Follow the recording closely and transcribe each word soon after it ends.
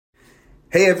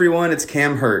Hey everyone, it's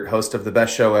Cam Hurt, host of the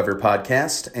Best Show Ever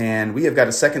podcast, and we have got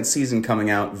a second season coming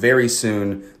out very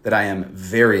soon that I am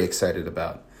very excited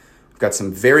about. We've got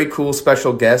some very cool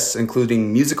special guests,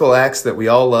 including musical acts that we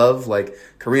all love, like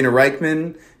Karina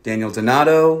Rykman, Daniel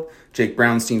Donato, Jake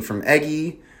Brownstein from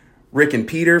Eggy, Rick and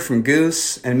Peter from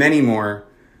Goose, and many more.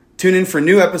 Tune in for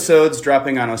new episodes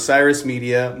dropping on Osiris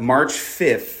Media March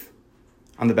 5th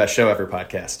on the Best Show Ever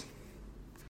podcast.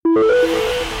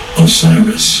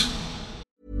 Osiris.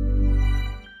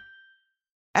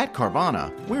 At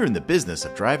Carvana, we're in the business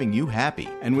of driving you happy.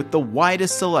 And with the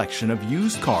widest selection of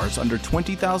used cars under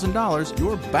 $20,000,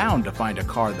 you're bound to find a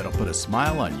car that'll put a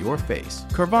smile on your face.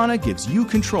 Carvana gives you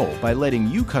control by letting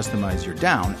you customize your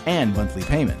down and monthly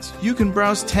payments. You can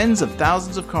browse tens of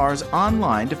thousands of cars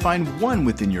online to find one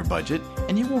within your budget,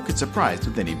 and you won't get surprised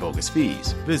with any bogus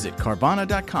fees. Visit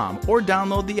Carvana.com or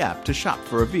download the app to shop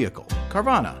for a vehicle.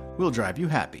 Carvana, we'll drive you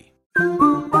happy.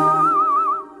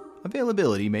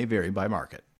 Availability may vary by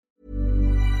market.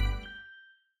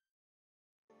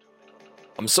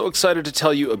 I'm so excited to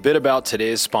tell you a bit about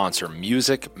today's sponsor,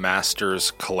 Music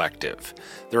Masters Collective.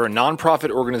 They're a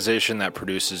nonprofit organization that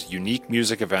produces unique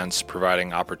music events,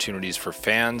 providing opportunities for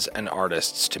fans and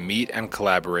artists to meet and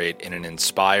collaborate in an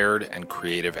inspired and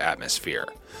creative atmosphere.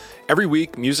 Every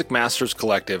week, Music Masters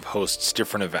Collective hosts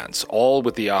different events, all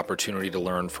with the opportunity to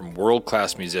learn from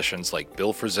world-class musicians like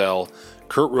Bill Frisell,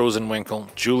 Kurt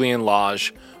Rosenwinkel, Julian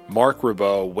Lage, Mark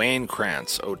Ribot, Wayne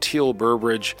Krantz, Oteil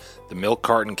Burbridge, the Milk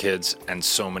Carton Kids, and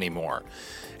so many more.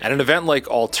 At an event like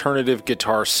Alternative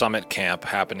Guitar Summit Camp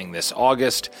happening this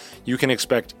August, you can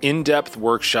expect in-depth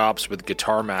workshops with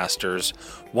guitar masters,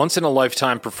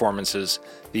 once-in-a-lifetime performances,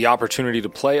 the opportunity to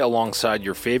play alongside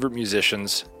your favorite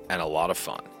musicians, and a lot of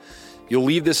fun. You'll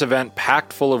leave this event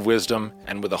packed full of wisdom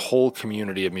and with a whole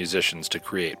community of musicians to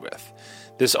create with.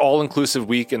 This all-inclusive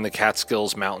week in the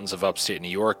Catskills Mountains of upstate New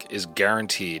York is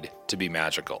guaranteed to be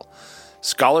magical.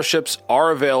 Scholarships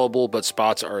are available, but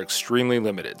spots are extremely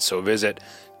limited, so visit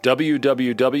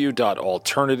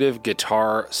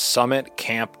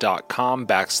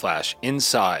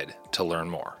www.alternativeguitarsummitcamp.com/inside to learn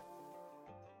more.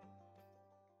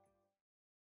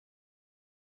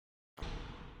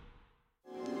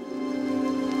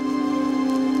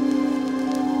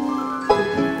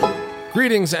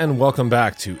 Greetings and welcome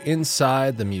back to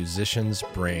Inside the Musician's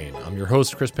Brain. I'm your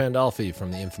host, Chris Pandolfi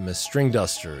from the infamous String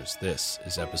Dusters. This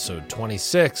is episode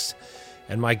 26,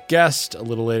 and my guest a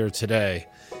little later today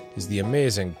is the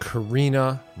amazing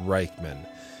Karina Rykman.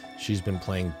 She's been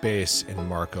playing bass in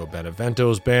Marco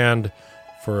Benevento's band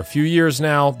for a few years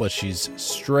now, but she's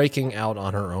striking out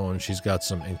on her own. She's got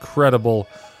some incredible,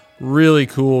 really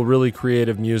cool, really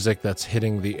creative music that's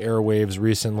hitting the airwaves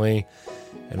recently.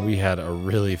 And we had a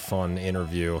really fun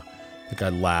interview. I think I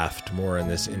laughed more in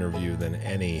this interview than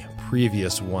any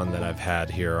previous one that I've had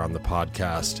here on the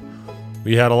podcast.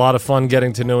 We had a lot of fun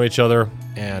getting to know each other,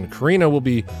 and Karina will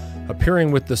be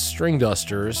appearing with the String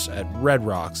Dusters at Red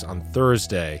Rocks on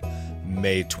Thursday,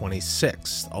 May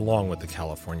 26th, along with the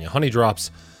California Honey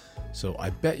Drops. So I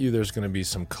bet you there's going to be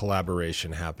some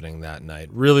collaboration happening that night.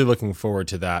 Really looking forward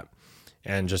to that.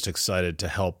 And just excited to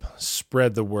help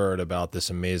spread the word about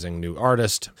this amazing new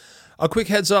artist. A quick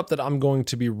heads up that I'm going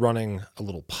to be running a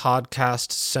little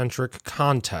podcast-centric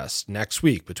contest next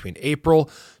week between April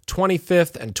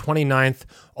 25th and 29th.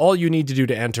 All you need to do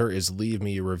to enter is leave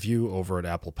me a review over at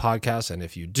Apple Podcasts, and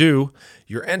if you do,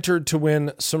 you're entered to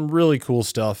win some really cool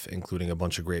stuff, including a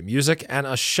bunch of great music and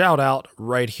a shout-out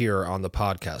right here on the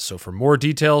podcast. So for more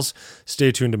details,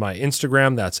 stay tuned to my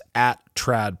Instagram. That's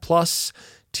 @TradPlus.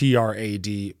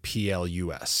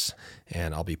 TRADPLUS.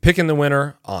 And I'll be picking the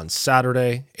winner on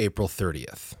Saturday, April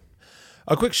 30th.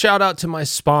 A quick shout out to my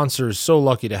sponsors. So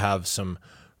lucky to have some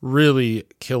really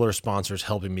killer sponsors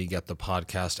helping me get the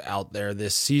podcast out there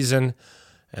this season.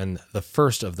 And the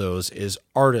first of those is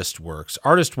ArtistWorks.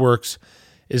 ArtistWorks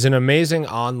is an amazing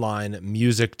online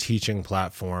music teaching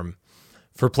platform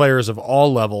for players of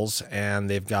all levels, and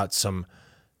they've got some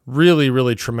really,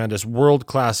 really tremendous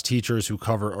world-class teachers who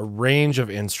cover a range of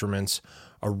instruments,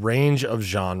 a range of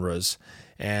genres.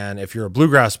 And if you're a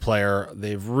bluegrass player,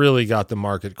 they've really got the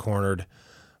market cornered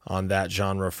on that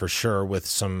genre for sure, with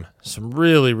some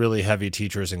really, really heavy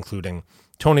teachers, including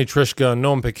Tony Trischka,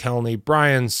 Noam Pikelny,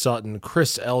 Brian Sutton,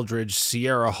 Chris Eldridge,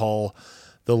 Sierra Hull.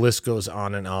 The list goes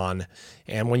on.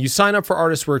 And when you sign up for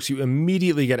ArtistWorks, you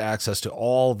immediately get access to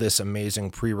all this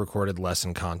amazing pre-recorded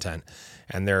lesson content.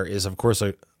 And there is, of course,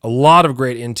 a lot of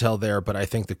great intel there, but I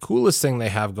think the coolest thing they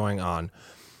have going on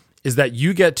is that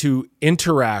you get to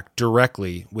interact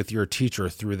directly with your teacher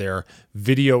through their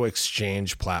video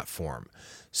exchange platform.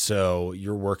 So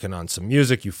you're working on some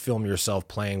music, you film yourself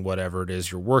playing whatever it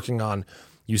is you're working on,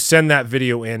 you send that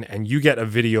video in, and you get a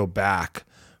video back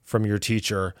from your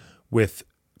teacher with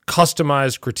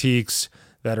customized critiques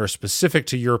that are specific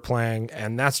to your playing.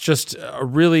 And that's just a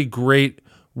really great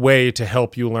way to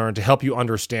help you learn, to help you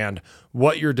understand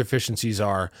what your deficiencies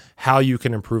are, how you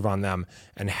can improve on them,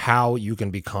 and how you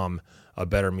can become a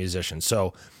better musician.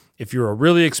 So if you're a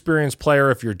really experienced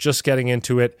player, if you're just getting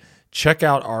into it, check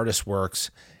out ArtistWorks,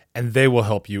 and they will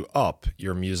help you up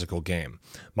your musical game.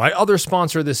 My other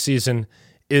sponsor this season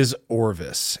is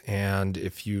Orvis. And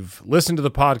if you've listened to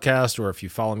the podcast or if you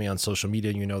follow me on social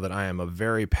media, you know that I am a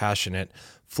very passionate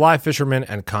fly fisherman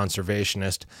and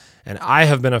conservationist. And I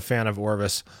have been a fan of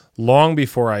Orvis long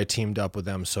before I teamed up with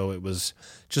them. So it was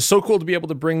just so cool to be able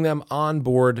to bring them on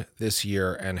board this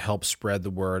year and help spread the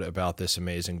word about this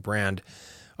amazing brand.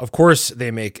 Of course,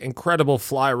 they make incredible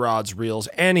fly rods, reels,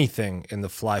 anything in the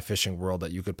fly fishing world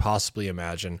that you could possibly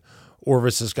imagine.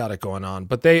 Orvis has got it going on,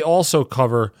 but they also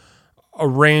cover a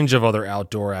range of other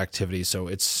outdoor activities. So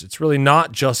it's really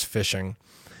not just fishing.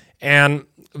 And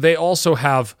they also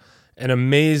have an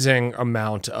amazing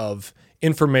amount of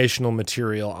informational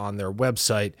material on their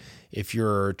website. If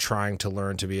you're trying to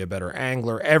learn to be a better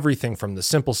angler, everything from the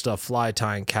simple stuff, fly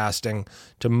tying, casting,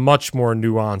 to much more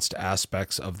nuanced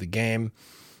aspects of the game.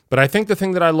 But I think the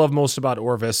thing that I love most about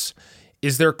Orvis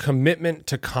is their commitment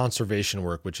to conservation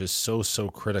work, which is so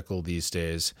critical these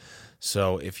days.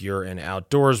 So if you're an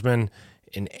outdoorsman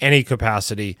in any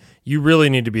capacity, you really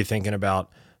need to be thinking about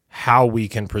how we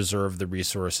can preserve the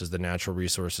resources, the natural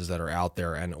resources that are out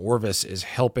there. And Orvis is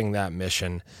helping that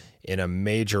mission in a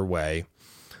major way.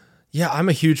 Yeah, I'm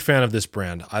a huge fan of this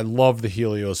brand. I love the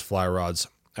Helios fly rods.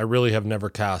 I really have never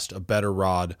cast a better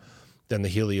rod than the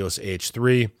Helios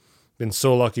H3. Been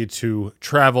so lucky to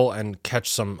travel and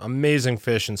catch some amazing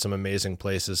fish in some amazing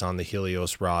places on the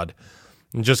Helios rod.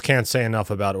 And just can't say enough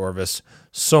about Orvis.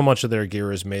 So much of their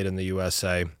gear is made in the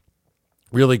USA.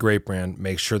 Really great brand.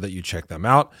 Make sure that you check them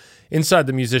out. Inside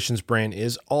the Musician's Brain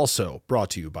is also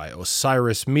brought to you by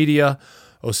Osiris Media.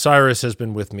 Osiris has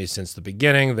been with me since the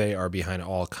beginning. They are behind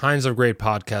all kinds of great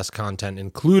podcast content,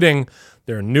 including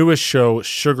their newest show,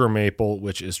 Sugar Maple,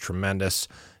 which is tremendous.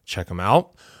 Check them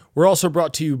out. We're also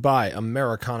brought to you by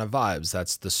Americana Vibes.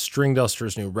 That's the String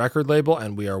Dusters' new record label,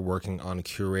 and we are working on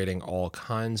curating all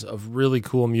kinds of really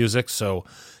cool music, so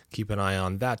keep an eye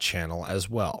on that channel as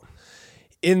well.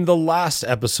 In the last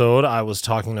episode, I was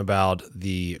talking about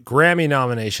the Grammy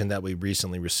nomination that we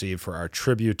recently received for our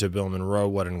tribute to Bill Monroe.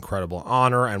 What an incredible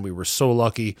honor, and we were so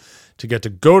lucky to get to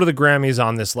go to the Grammys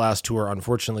on this last tour.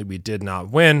 Unfortunately, we did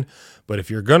not win, but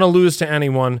if you're going to lose to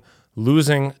anyone,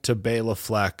 losing to Bela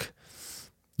Fleck,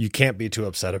 you can't be too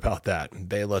upset about that.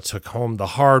 Bela took home the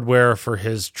hardware for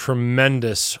his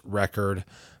tremendous record,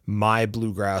 My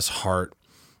Bluegrass Heart,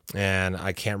 and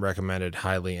I can't recommend it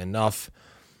highly enough.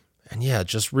 And yeah,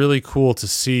 just really cool to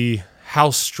see how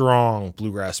strong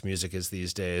bluegrass music is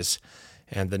these days.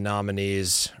 And the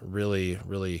nominees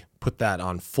really put that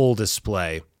on full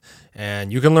display.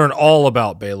 And you can learn all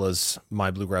about Bela's My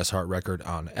Bluegrass Heart record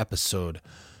on episode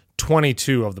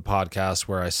 22 of the podcast,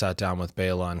 where I sat down with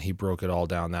Bela and he broke it all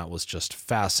down. That was just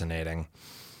fascinating.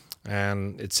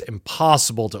 And it's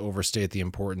impossible to overstate the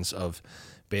importance of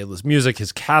Bela's music,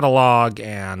 his catalog,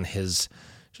 and his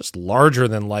just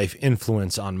larger-than-life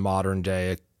influence on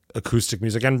modern-day acoustic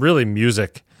music and really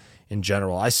music in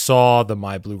general. I saw the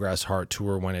My Bluegrass Heart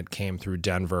tour when it came through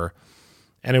Denver,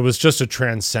 and it was just a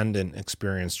transcendent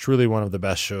experience, truly one of the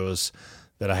best shows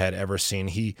that I had ever seen.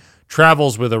 He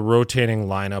travels with a rotating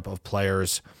lineup of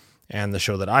players, and the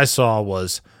show that I saw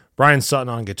was Brian Sutton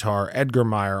on guitar, Edgar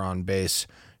Meyer on bass,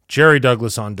 Jerry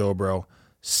Douglas on dobro,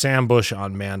 Sam Bush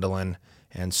on mandolin,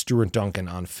 and Stuart Duncan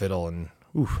on fiddle. And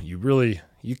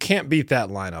you can't beat that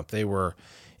lineup. They were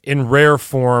in rare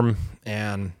form,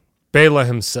 and Bela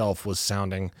himself was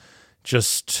sounding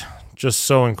just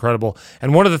so incredible.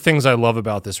 And one of the things I love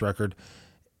about this record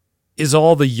is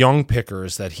all the young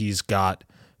pickers that he's got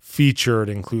featured,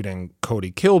 including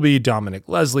Cody Kilby, Dominic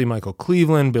Leslie, Michael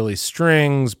Cleveland, Billy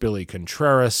Strings, Billy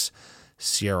Contreras,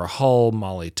 Sierra Hull,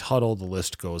 Molly Tuttle, the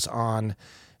list goes on.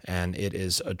 And it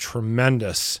is a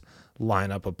tremendous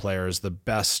lineup of players, the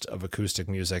best of acoustic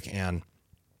music, and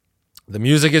the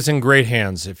music is in great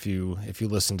hands if you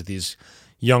listen to these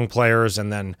young players,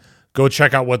 and then go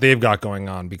check out what they've got going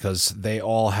on, because they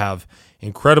all have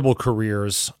incredible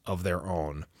careers of their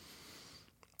own.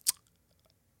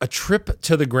 A trip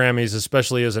to the Grammys,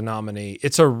 especially as a nominee,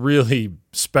 it's a really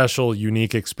special,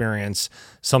 unique experience,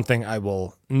 something I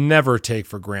will never take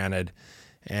for granted.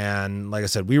 And like I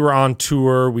said, we were on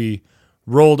tour. We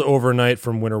rolled overnight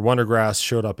from Winter Wondergrass,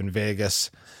 showed up in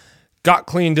Vegas, got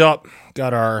cleaned up,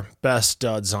 got our best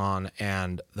duds on,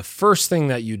 and the first thing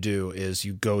that you do is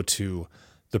you go to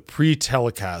the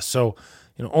pre-telecast. So,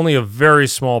 only a very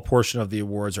small portion of the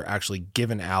awards are actually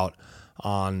given out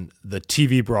on the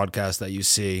TV broadcast that you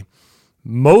see.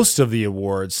 Most of the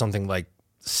awards, something like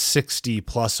 60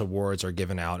 plus awards, are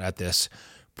given out at this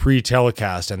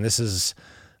pre-telecast, and this is,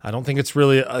 I don't think it's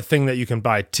really a thing that you can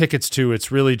buy tickets to.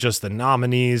 It's really just the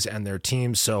nominees and their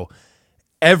teams. So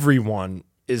everyone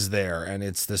is there, and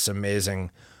it's this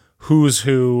amazing who's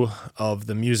who of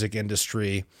the music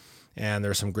industry. And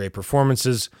there's some great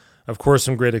performances, of course,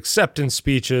 some great acceptance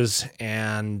speeches,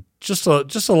 and just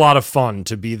a lot of fun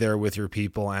to be there with your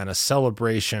people and a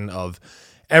celebration of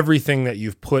everything that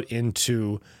you've put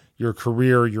into your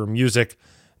career, your music,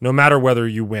 no matter whether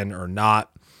you win or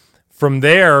not. From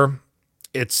there,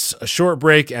 it's a short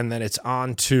break, and then it's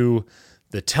on to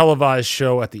the televised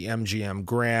show at the MGM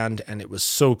Grand, and it was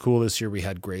so cool this year. We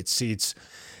had great seats.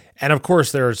 And, of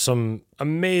course, there are some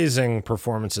amazing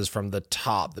performances from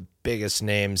the biggest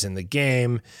names in the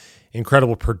game.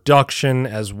 Incredible production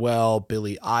as well.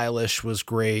 Billie Eilish was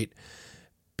great.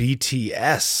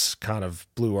 BTS kind of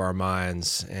blew our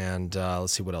minds. And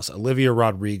let's see what else. Olivia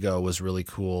Rodrigo was really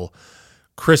cool.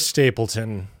 Chris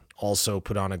Stapleton also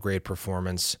put on a great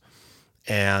performance.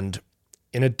 And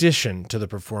in addition to the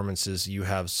performances, you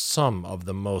have some of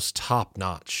the most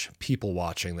top-notch people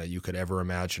watching that you could ever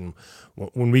imagine.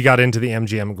 When we got into the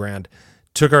MGM Grand,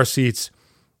 took our seats,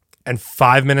 and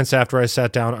 5 minutes after I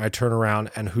sat down, I turn around,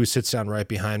 and who sits down right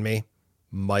behind me?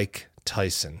 Mike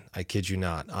Tyson. I kid you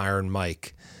not. Iron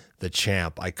Mike, the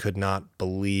champ. I could not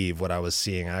believe what I was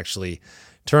seeing. I actually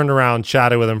turned around,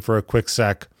 chatted with him for a quick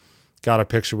sec, got a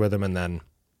picture with him, and then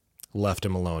left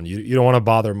him alone. You don't want to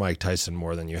bother Mike Tyson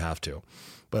more than you have to.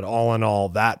 But all in all,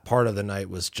 that part of the night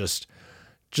was just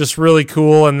really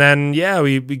cool. And then,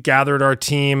 we gathered our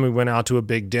team. We went out to a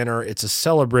big dinner. It's a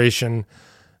celebration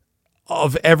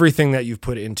of everything that you've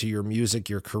put into your music,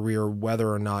 your career,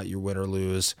 whether or not you win or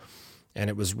lose. And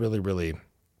it was really, really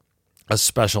a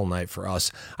special night for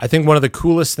us. I think one of the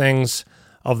coolest things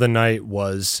of the night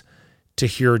was to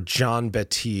hear Jon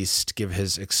Batiste give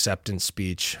his acceptance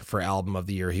speech for Album of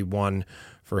the Year. He won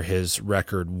for his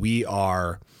record, We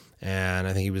Are, and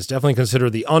I think he was definitely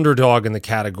considered the underdog in the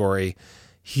category.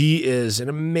 He is an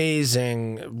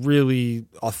amazing, really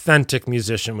authentic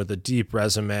musician with a deep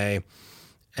resume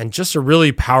and just a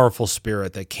really powerful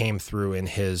spirit that came through in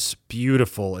his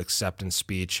beautiful acceptance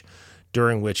speech,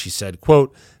 during which he said,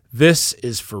 quote, "This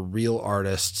is for real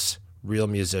artists, real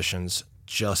musicians,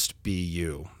 just be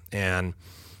you." And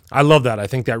I love that. I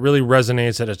think that really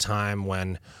resonates at a time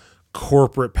when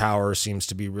corporate power seems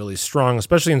to be really strong,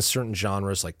 especially in certain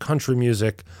genres like country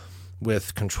music,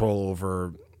 with control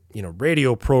over,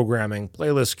 radio programming,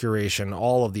 playlist curation,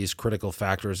 all of these critical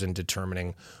factors in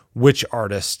determining which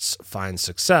artists find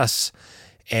success.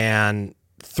 And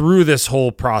through this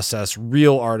whole process,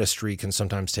 real artistry can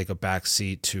sometimes take a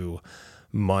backseat to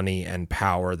money and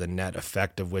power, the net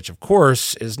effect of which, of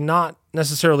course, is not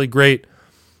necessarily great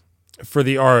for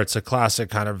the arts, a classic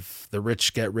kind of the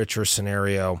rich get richer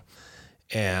scenario.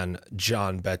 And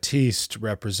Jon Batiste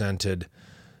represented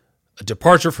a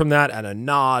departure from that and a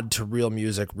nod to real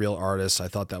music, real artists. I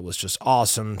thought that was just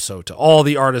awesome. So to all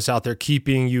the artists out there, keep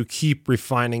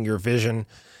refining your vision,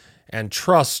 and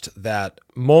trust that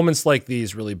moments like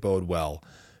these really bode well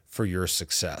for your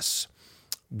success.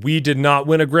 We did not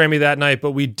win a Grammy that night,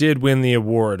 but we did win the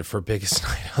award for biggest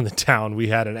night on the town. We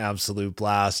had an absolute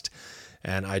blast,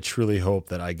 and I truly hope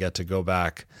that I get to go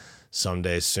back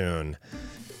someday soon.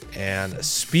 And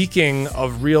speaking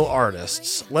of real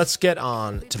artists, let's get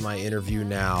on to my interview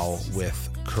now with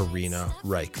Karina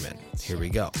Rykman. Here we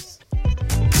go.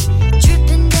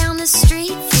 Dripping down the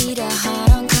street, feet are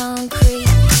hot on concrete.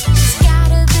 She's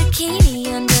got a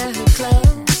bikini under her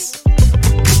clothes.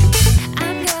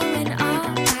 I'm going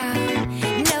all out,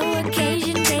 no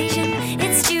occasion,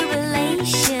 it's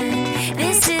jubilation.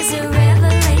 This is a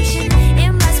revelation,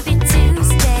 it must be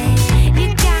Tuesday.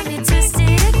 You got me twisted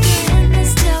again,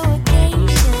 there's no occasion.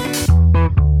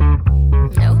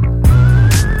 Nope.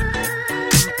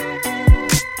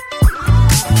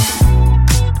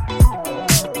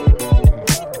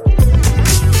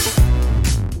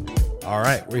 All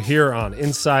right, we're here on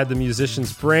Inside the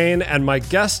Musician's Brain, and my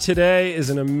guest today is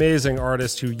an amazing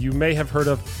artist who you may have heard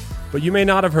of, but you may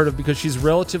not have heard of because she's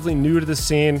relatively new to the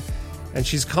scene, and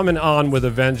she's coming on with a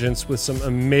vengeance with some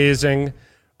amazing,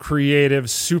 creative,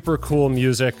 super cool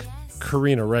music.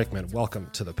 Karina Rykman, welcome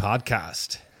to the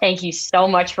podcast. Thank you so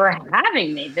much for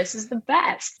having me. This is the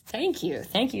best. Thank you.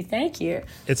 Thank you. Thank you.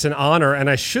 It's an honor. And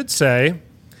I should say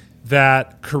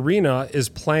that Karina is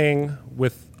playing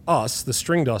with us, the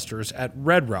String Dusters, at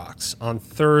Red Rocks on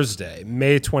Thursday,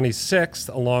 May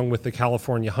 26th, along with the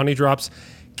California Honey Drops.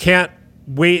 Can't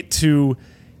wait to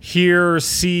hear,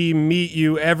 see, meet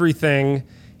you, everything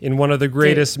in one of the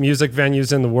greatest music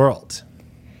venues in the world.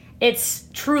 It's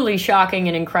truly shocking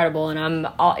and incredible, and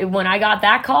when I got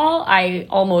that call, I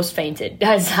almost fainted,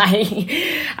 because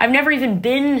I've never even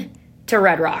been to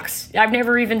Red Rocks. I've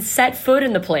never even set foot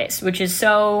in the place, which is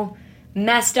so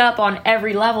messed up on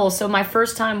every level. So my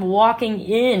first time walking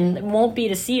in won't be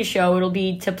to see a show, it'll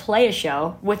be to play a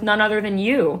show with none other than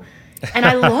you. And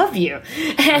I love you,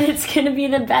 and it's gonna be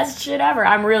the best shit ever.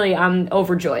 I'm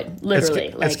overjoyed,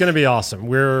 literally. It's gonna be awesome.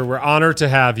 We're honored to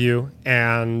have you,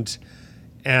 and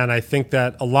I think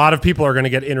that a lot of people are going to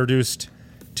get introduced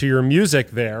to your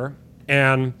music there.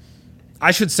 And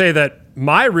I should say that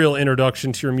my real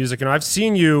introduction to your music, and I've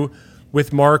seen you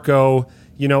with Marco,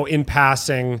 in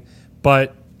passing,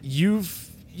 but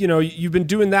you've been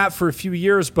doing that for a few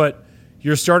years, but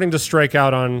you're starting to strike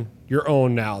out on your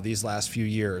own now these last few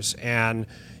years. And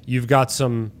you've got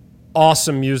some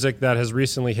awesome music that has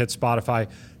recently hit Spotify.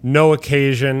 No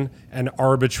Occasion and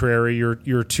Arbitrary,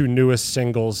 your two newest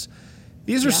singles.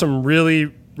 These are some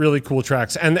really, really cool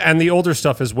tracks. And the older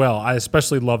stuff as well. I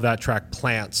especially love that track,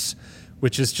 Plants,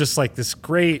 which is just like this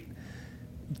great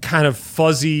kind of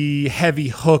fuzzy, heavy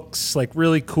hooks, like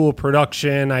really cool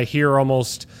production. I hear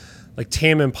almost like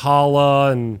Tame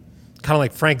Impala and kind of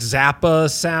like Frank Zappa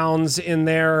sounds in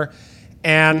there.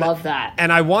 And love that.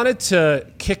 And I wanted to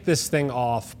kick this thing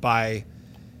off by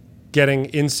getting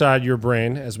inside your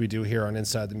brain, as we do here on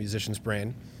Inside the Musician's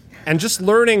Brain, and just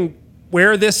learning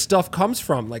where this stuff comes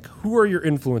from. Like, who are your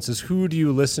influences? Who do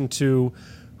you listen to?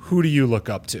 Who do you look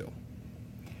up to?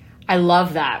 I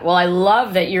love that. Well, I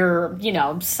love that you're,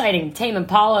 citing Tame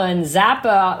Impala and Zappa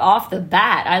off the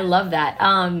bat. I love that.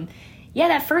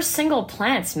 That first single,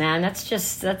 Plants, man, that's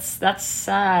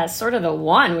sort of the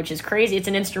one, which is crazy. It's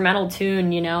an instrumental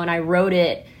tune, and I wrote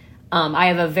it. I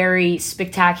have a very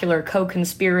spectacular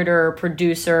co-conspirator,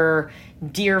 producer,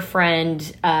 dear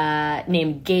friend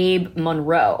named Gabe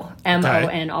Monroe,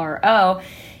 Monro,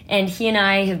 and he and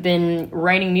I have been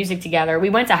writing music together. We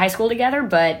went to high school together,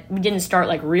 but we didn't start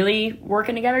really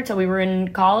working together till we were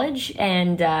in college.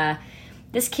 And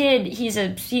this kid, he's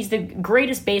the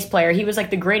greatest bass player. He was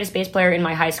the greatest bass player in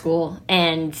my high school,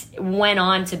 and went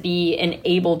on to be an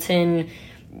Ableton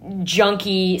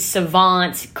junkie,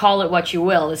 savant, call it what you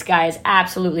will. This guy is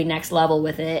absolutely next level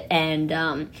with it, and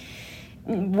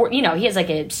he has a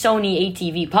Sony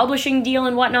ATV publishing deal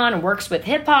and whatnot, and works with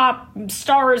hip-hop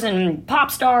stars and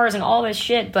pop stars and all this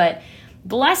shit. But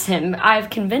bless him, I've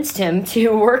convinced him to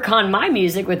work on my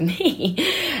music with me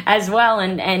as well,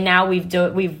 and now we've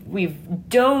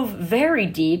dove very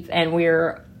deep, and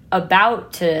we're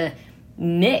about to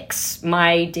mix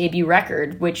my debut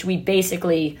record, which we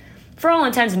basically, for all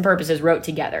intents and purposes, wrote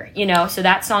together. So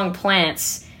that song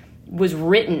Plants was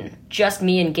written just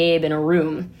me and Gabe in a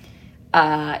room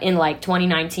in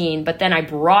 2019, but then I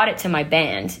brought it to my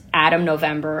band, Adam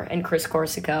November and Chris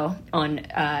Corsico, on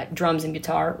drums and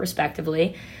guitar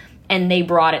respectively, and they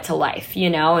brought it to life,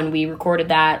 and we recorded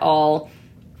that all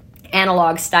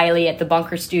analog styley at the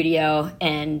Bunker Studio.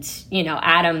 And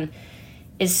Adam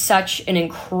is such an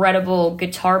incredible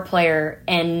guitar player,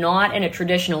 and not in a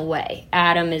traditional way.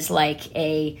 Adam is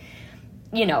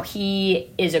he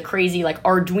is a crazy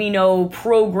Arduino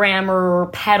programmer,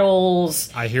 pedals.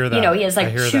 I hear that. He has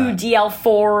two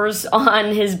DL4s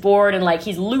on his board, and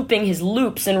he's looping his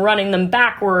loops and running them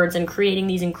backwards and creating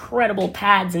these incredible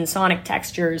pads and sonic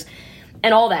textures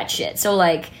and all that shit. So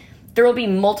there will be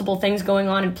multiple things going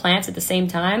on in Plants at the same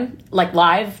time,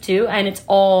 live too, and it's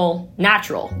all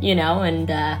natural,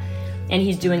 and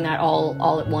he's doing that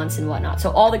all at once and whatnot.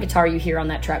 So all the guitar you hear on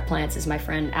that track, Plants, is my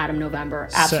friend Adam November.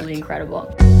 Absolutely Sick.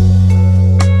 Incredible.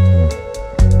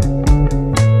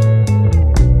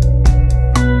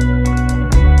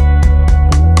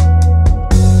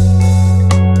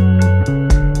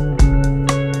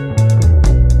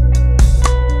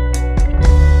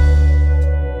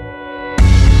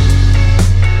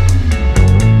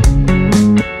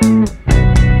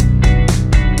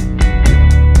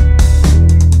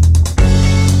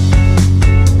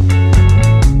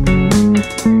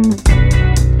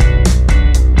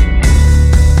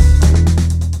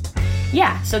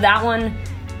 So that one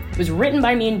was written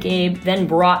by me and Gabe, then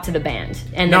brought to the band,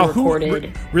 and then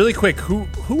recorded. Really quick,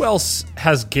 who else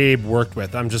has Gabe worked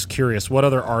with? I'm just curious. What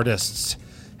other artists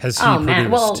has he produced?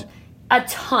 Man, well, A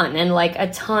ton, and like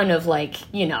a ton of like,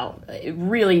 you know,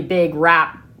 really big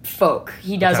rap folk.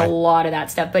 He does a lot of that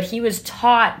stuff, but he was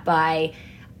taught by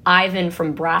Ivan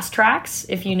from Brass Tracks,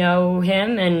 if you know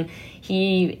him, and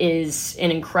he is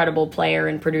an incredible player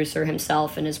and producer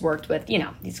himself, and has worked with, you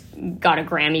know, he's got a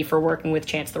Grammy for working with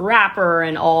Chance the Rapper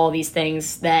and all these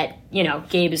things that, you know,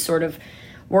 Gabe has sort of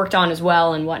worked on as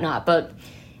well and whatnot. But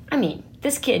I mean,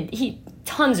 this kid, he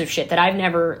tons of shit that I've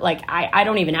never, like, I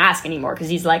don't even ask anymore, because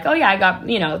he's like, oh yeah, I got,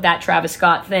 you know, that Travis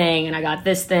Scott thing, and I got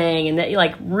this thing, and that,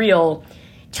 like, real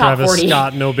top Travis 40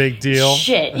 Scott, no big deal.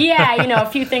 Shit. Yeah, you know, a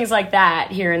few things like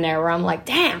that here and there where I'm like,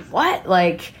 damn, what?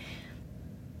 Like,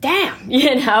 damn,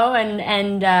 you know,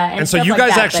 and so stuff you like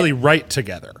guys that. actually write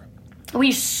together.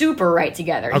 We super write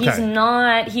together.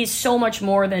 Okay. He's so much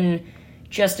more than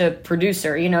just a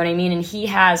producer, you know what I mean? And he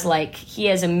has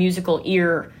a musical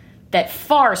ear that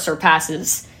far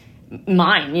surpasses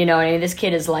mine, you know what I mean? This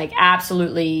kid is like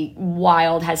absolutely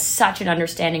wild, has such an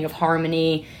understanding of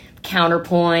harmony,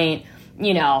 counterpoint,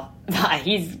 you know,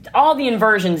 he's all the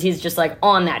inversions, he's just like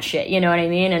on that shit, you know what I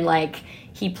mean? And like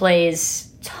he plays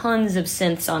tons of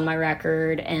synths on my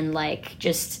record, and like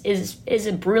just is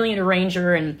a brilliant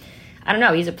arranger, and I don't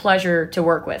know, he's a pleasure to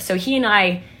work with. So he and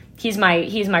I, he's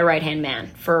my right hand man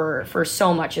for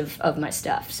so much of my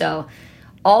stuff. So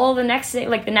all the next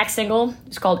single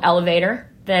is called Elevator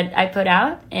that I put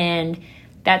out, and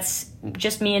that's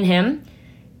just me and him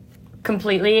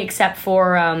completely, except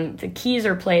for the keys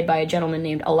are played by a gentleman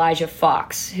named Elijah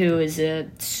Fox, who is a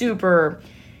super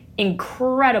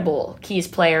incredible keys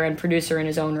player and producer in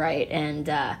his own right. And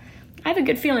I have a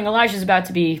good feeling Elijah's about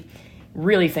to be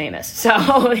really famous.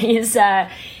 So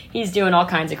he's doing all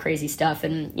kinds of crazy stuff,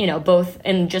 and you know, both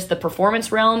in just the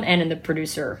performance realm and in the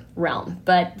producer realm.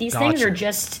 But these things are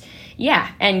just, yeah.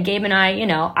 And Gabe and I, you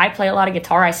know, I play a lot of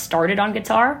guitar. I started on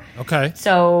guitar. Okay.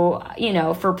 So, you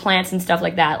know, for Plants and stuff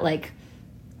like that, like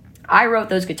I wrote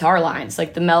those guitar lines,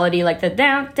 like the melody, like the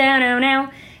down, down, down,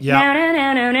 down, down,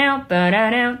 down, down,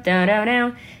 down, down, down,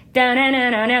 down,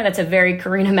 down, down. That's a very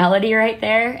Karina melody right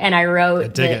there. And I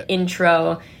wrote the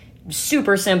intro,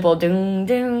 super simple, doom,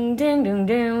 doom, doom, doom,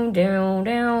 doom, doom,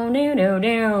 down, doom, doom,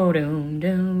 doom,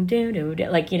 doom, doom,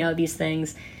 doom, like, you know, these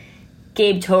things.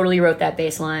 Gabe totally wrote that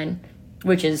bass line,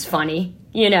 which is funny,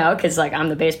 you know, because like I'm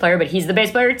the bass player, but he's the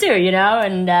bass player too, you know,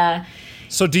 and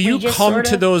so do you come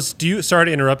to those, sorry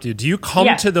to interrupt you, do you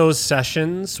come to those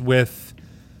sessions with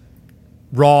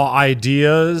raw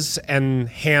ideas and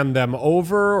hand them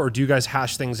over, or do you guys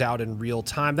hash things out in real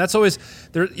time? That's always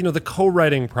there, you know, the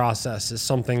co-writing process is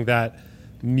something that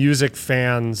music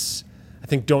fans, I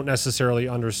think, don't necessarily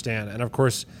understand. And of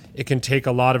course, it can take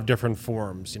a lot of different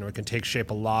forms, you know, it can take shape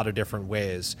a lot of different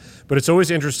ways, but it's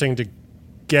always interesting to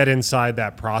get inside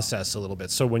that process a little bit.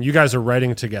 So when you guys are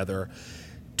writing together,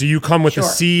 do you come with the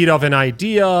seed of an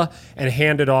idea and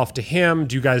hand it off to him?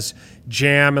 Do you guys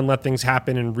jam and let things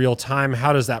happen in real time?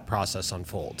 How does that process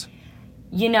unfold?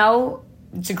 You know,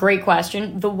 it's a great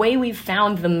question. The way we've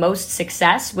found the most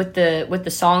success with the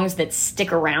songs that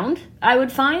stick around, I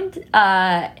would find,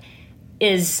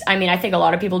 is, I mean, I think a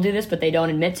lot of people do this, but they don't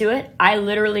admit to it. I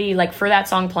literally, like for that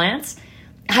song Plants,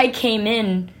 I came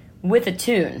in with a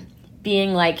tune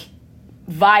being like,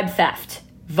 vibe theft.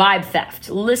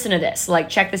 Listen to this. Like,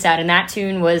 check this out. And that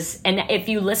tune was, and if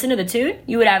you listen to the tune,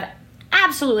 you would have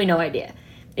absolutely no idea.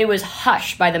 It was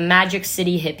Hush by the Magic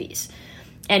City Hippies.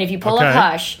 And if you pull up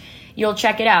Hush, you'll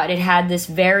check it out. It had this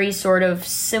very sort of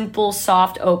simple,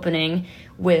 soft opening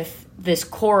with this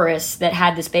chorus that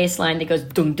had this bass line that goes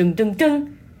dung, dung, dung,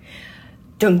 dung,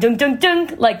 dung, dung, dung,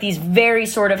 dung, like these very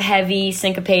sort of heavy,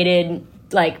 syncopated,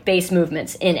 like bass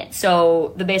movements in it.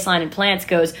 So the bass line in Plants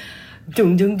goes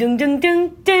dung, dung, dung, dung, dung,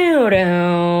 down,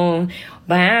 down,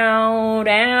 bow,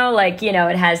 down. Like, you know,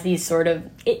 it has these sort of,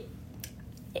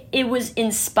 it was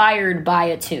inspired by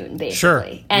a tune, basically. Sure.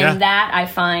 And that I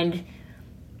find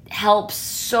helps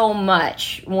so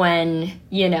much when,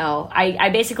 you know, I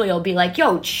basically will be like,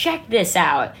 yo, check this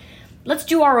out. Let's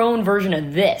do our own version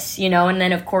of this, you know? And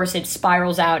then, of course, it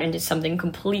spirals out into something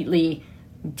completely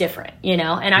different, you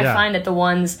know? And I find that the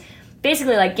ones,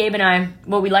 basically, like Gabe and I,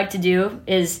 what we like to do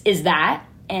is that.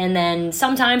 And then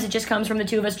sometimes it just comes from the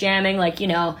two of us jamming, like, you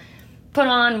know, put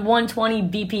on 120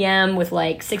 BPM with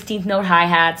like 16th note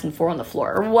hi-hats and 4 on the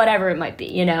floor, or whatever it might be,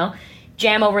 you know?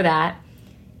 Jam over that.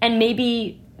 And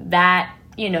maybe that,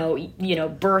 you know,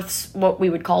 births what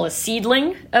we would call a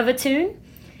seedling of a tune,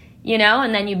 you know,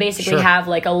 and then you basically have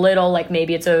like a little, like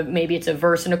maybe it's a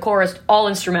verse and a chorus, all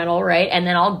instrumental, right? And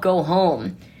then I'll go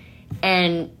home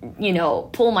and, you know,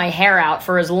 pull my hair out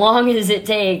for as long as it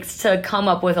takes to come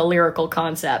up with a lyrical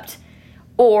concept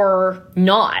or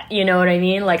not, you know what I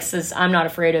mean? Like, since I'm not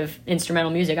afraid of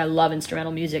instrumental music, I love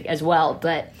instrumental music as well,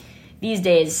 but these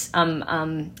days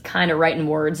I'm kind of writing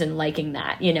words and liking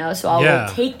that, you know? So I'll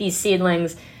take these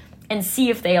seedlings and see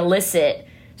if they elicit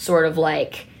sort of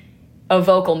like a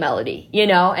vocal melody, you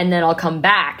know? And then I'll come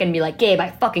back and be like, Gabe, I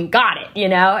fucking got it, you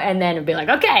know? And then it'll be like,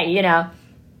 okay, you know,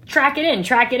 track it in,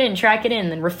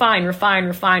 then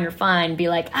refine, be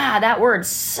like, that word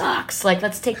sucks. Like,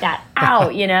 let's take that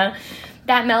out, you know?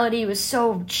 That melody was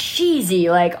so cheesy,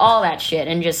 like all that shit.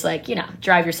 And just like, you know,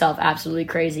 drive yourself absolutely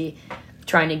crazy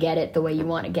trying to get it the way you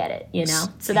want to get it, you know?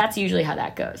 So that's usually how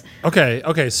that goes.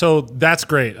 Okay, so that's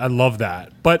great. I love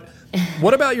that. But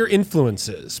what about your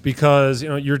influences? Because, you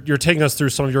know, you're taking us through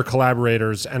some of your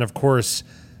collaborators, and of course,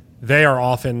 they are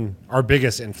often our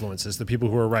biggest influences, the people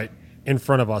who are right in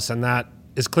front of us, and that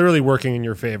is clearly working in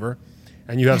your favor,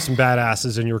 and you have some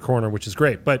badasses in your corner, which is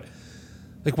great. But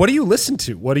like, what do you listen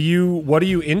to? What are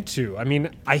you into? I mean,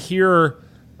 I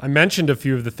mentioned a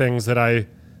few of the things that I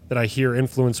hear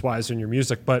influence-wise in your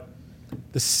music, but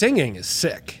the singing is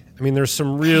sick. I mean, there's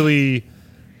some really,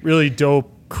 really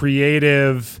dope,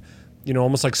 creative, you know,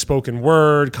 almost like spoken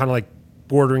word, kind of like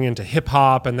bordering into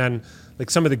hip-hop, and then like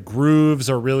some of the grooves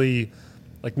are really,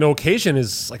 like No Occasion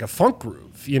is like a funk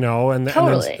groove, you know, and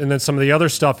then some of the other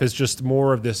stuff is just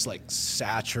more of this like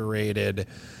saturated,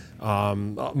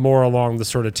 more along the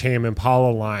sort of Tame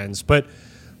Impala lines. But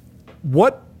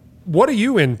what are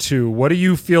you into? What do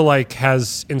you feel like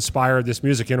has inspired this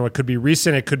music? You know, it could be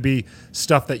recent, it could be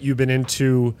stuff that you've been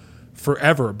into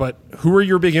forever, but who are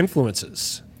your big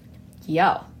influences?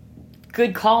 Yo,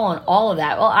 good call on all of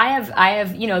that. Well, I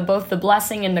have, you know, both the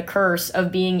blessing and the curse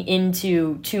of being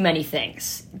into too many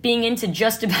things. Being into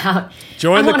just about...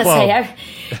 Join the club.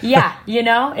 Yeah, you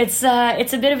know, it's a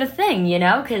bit of a thing, you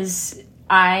know, because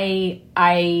I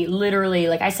literally,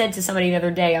 like I said to somebody the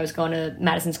other day, I was going to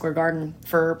Madison Square Garden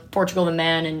for Portugal the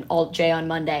Man and Alt J on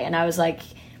Monday, and I was like,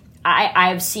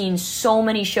 I've seen so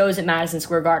many shows at Madison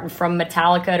Square Garden, from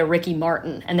Metallica to Ricky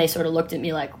Martin, and they sort of looked at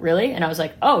me like, really? And I was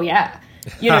like, oh yeah.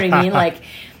 You know what I mean? Like,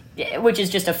 which is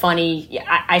just a funny,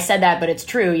 I said that, but it's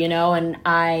true, you know, and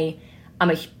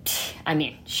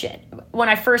when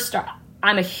I first started,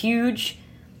 I'm a huge,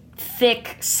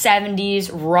 thick 70s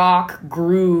rock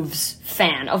grooves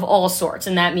fan of all sorts,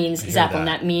 and that means Zeppelin,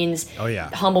 that means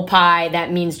Humble Pie,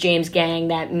 that means James Gang,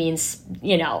 that means,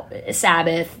 you know,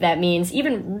 Sabbath, that means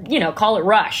even, you know, call it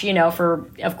Rush, you know, for,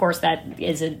 of course, that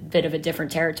is a bit of a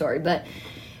different territory, but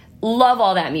love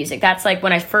all that music. That's like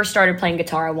when I first started playing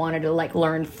guitar, I wanted to like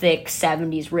learn thick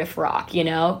 70s riff rock, you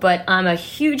know, but I'm a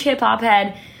huge hip hop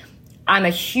head, I'm a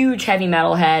huge heavy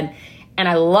metal head, and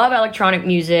I love electronic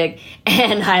music,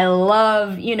 and I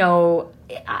love, you know,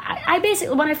 I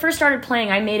basically, when I first started playing,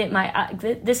 I made it my,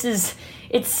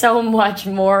 it's so much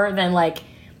more than like,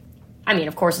 I mean,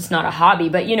 of course it's not a hobby,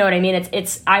 but you know what I mean?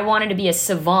 It's I wanted to be a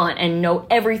savant and know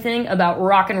everything about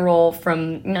rock and roll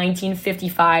from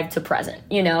 1955 to present,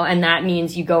 you know, and that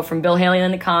means you go from Bill Haley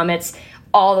and the Comets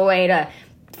all the way to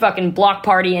fucking Block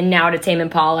Party and now to Tame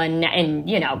Impala and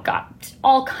you know, got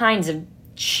all kinds of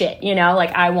shit, you know,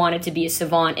 like I wanted to be a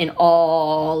savant in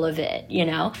all of it, you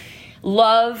know.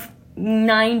 Love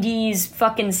 90s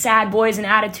fucking sad boys and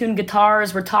attitude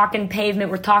guitars. We're talking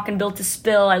Pavement, we're talking Built to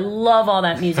Spill. I love all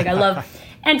that music. I love,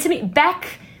 and to me,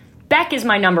 Beck is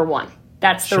my number one.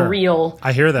 That's the real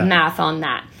I hear that math on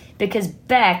that, because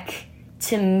Beck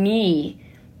to me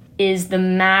is the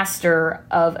master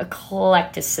of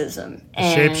eclecticism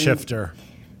and shapeshifter.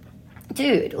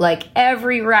 Dude, like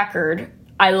every record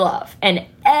I love, and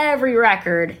every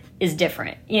record is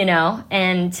different, you know?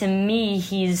 And to me,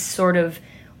 he's sort of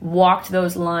walked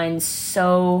those lines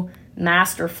so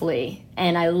masterfully,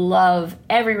 and I love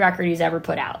every record he's ever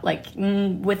put out, like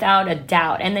without a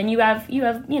doubt. And then you have you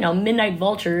know, Midnight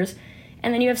Vultures,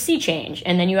 and then you have Sea Change,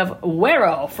 and then you have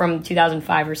Wero from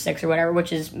 2005 or 6 or whatever,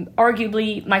 which is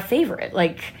arguably my favorite.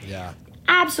 Like,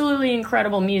 absolutely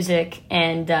incredible music,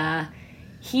 and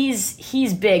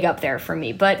he's big up there for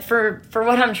me. But for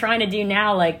what I'm trying to do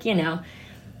now, like, you know,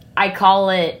 I call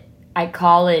it,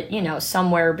 you know,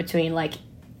 somewhere between like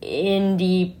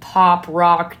indie pop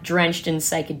rock drenched in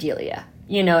psychedelia.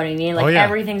 You know what I mean? Like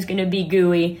everything's going to be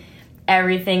gooey.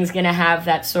 Everything's going to have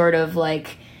that sort of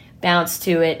like bounce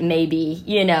to it, maybe,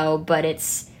 you know, but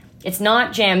it's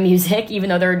not jam music, even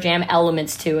though there are jam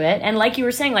elements to it. And like you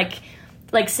were saying,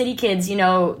 like City Kids, you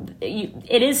know,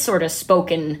 it is sort of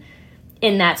spoken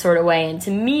in that sort of way. And to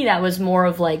me, that was more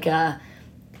of like a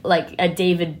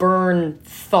David Byrne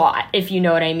thought, if you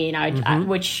know what I mean,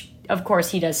 which of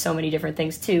course he does so many different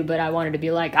things too, but I wanted to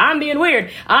be like, I'm being weird,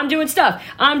 I'm doing stuff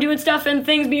and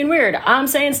things being weird, I'm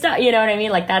saying stuff, you know what I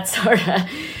mean? Like that's sort of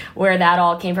where that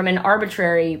all came from. And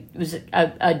Arbitrary was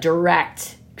a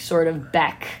direct sort of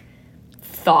Beck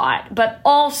thought, but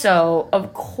also,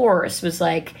 of course, was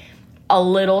like a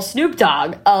little Snoop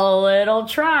Dogg, a little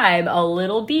Tribe, a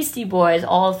little Beastie Boys,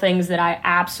 all things that I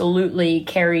absolutely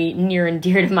carry near and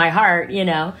dear to my heart, you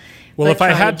know. Well, But if I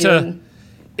trying had do-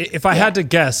 had to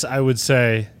guess, I would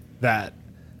say that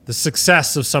the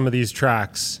success of some of these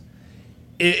tracks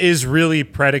is really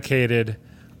predicated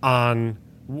on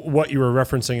what you were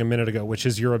referencing a minute ago, which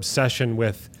is your obsession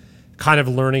with kind of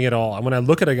learning it all. And when I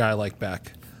look at a guy like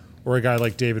Beck or a guy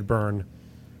like David Byrne,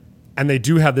 and they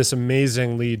do have this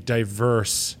amazingly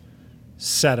diverse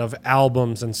set of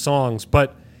albums and songs,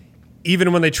 but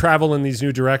even when they travel in these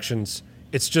new directions,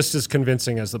 it's just as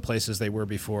convincing as the places they were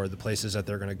before, the places that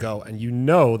they're going to go. And you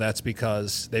know that's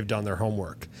because they've done their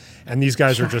homework. And these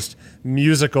guys are just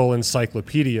musical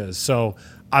encyclopedias. So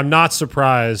I'm not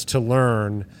surprised to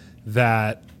learn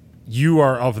that you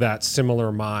are of that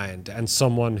similar mind and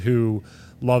someone who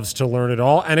loves to learn it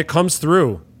all. And it comes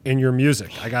through in your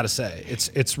music, I got to say.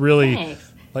 It's really,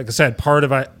 Thanks. like I said, part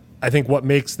of, I think, what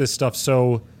makes this stuff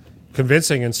so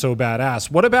convincing and so badass.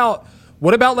 What about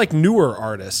like newer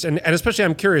artists? And especially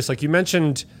I'm curious, like you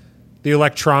mentioned the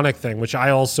electronic thing, which I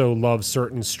also love.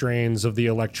 Certain strains of the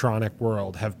electronic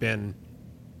world have been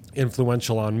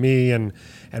influential on me and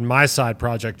my side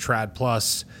project Trad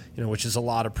Plus, you know, which is a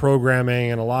lot of programming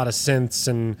and a lot of synths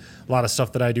and a lot of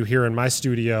stuff that I do here in my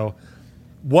studio.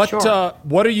 What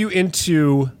are you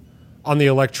into on the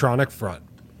electronic front?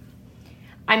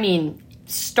 I mean,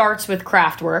 starts with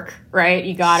Kraftwerk, right?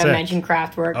 You got to Sick. mention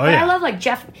Kraftwerk. Oh, But yeah. I love like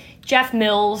Jeff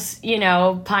Mills, you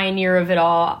know, pioneer of it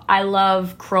all. I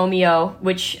love Chromeo,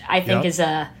 which I think Yep. is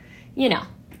a, you know,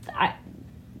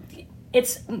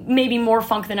 it's maybe more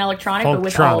funk than electronic, but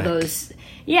with all Funktronic. those,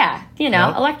 yeah, you know,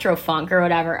 Yep. electro funk or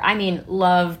whatever. I mean,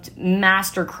 loved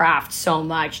Mastercraft so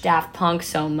much, Daft Punk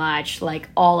so much, like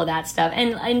all of that stuff.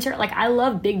 And like I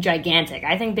love Big Gigantic.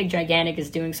 I think Big Gigantic is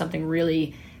doing something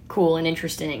really cool and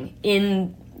interesting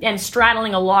and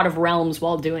straddling a lot of realms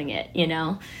while doing it, you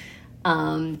know.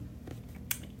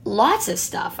 Lots of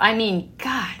stuff. I mean,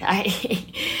 God,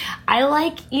 I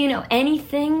like, you know,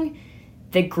 anything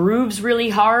that grooves really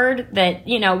hard, that,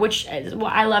 you know, which well,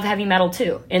 I love heavy metal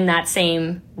too in that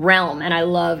same realm, and I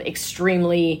love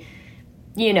extremely,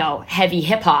 you know, heavy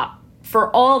hip hop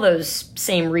for all those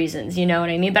same reasons, you know what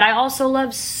I mean? But I also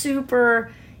love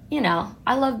super, you know,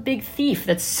 I love Big Thief.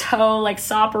 That's so like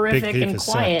soporific Thief and is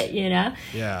quiet, sick. you know?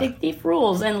 Yeah. Big Thief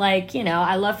rules. And like, you know,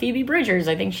 I love Phoebe Bridgers.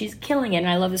 I think she's killing it. And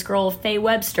I love this girl, Faye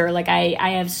Webster. Like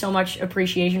I have so much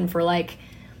appreciation for like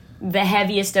the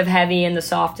heaviest of heavy and the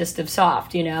softest of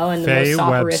soft, you know, and the Faye most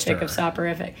soporific Webster. of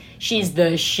soporific. She's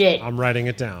the shit. I'm writing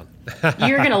it down.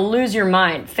 You're going to lose your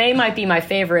mind. Faye might be my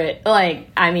favorite. Like,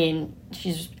 I mean,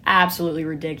 she's absolutely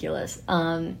ridiculous.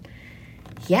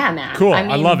 Yeah, man. Cool. I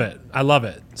mean, I love it. I love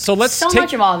it. So let's So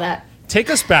much of all that. take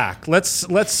us back. Let's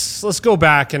go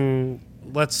back and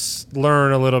let's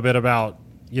learn a little bit about,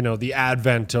 you know, the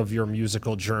advent of your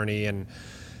musical journey and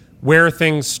where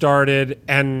things started,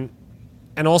 and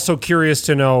also curious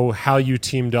to know how you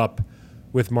teamed up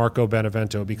with Marco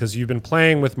Benevento, because you've been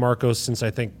playing with Marco since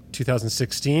I think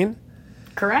 2016.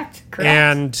 Correct.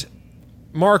 And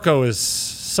Marco is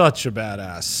such a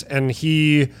badass, and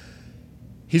he's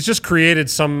just created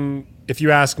some, if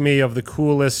you ask me, of the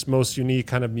coolest, most unique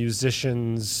kind of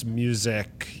musicians'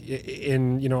 music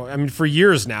in, you know, I mean, for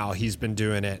years now he's been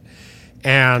doing it,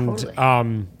 and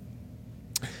Totally.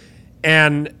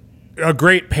 And a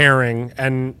great pairing,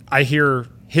 and I hear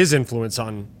his influence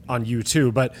on you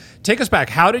too. But take us back.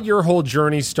 How did your whole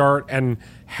journey start, and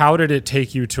how did it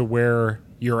take you to where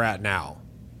you're at now?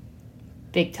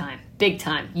 Big time.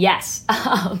 Yes.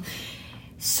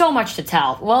 So much to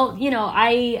tell. Well, you know,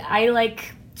 I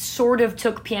like sort of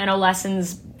took piano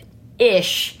lessons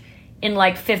ish in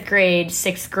like 5th grade,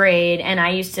 6th grade. And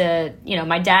I used to, you know,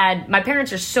 my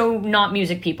parents are so not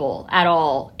music people at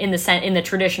all in the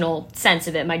traditional sense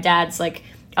of it. My dad's like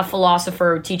a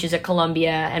philosopher who teaches at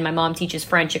Columbia, and my mom teaches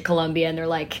French at Columbia. And they're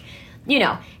like, you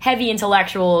know, heavy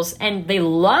intellectuals, and they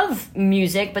love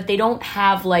music, but they don't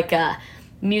have like a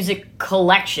music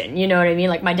collection, you know what I mean?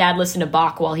 Like my dad listened to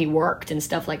Bach while he worked and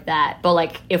stuff like that. But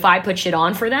like if I put shit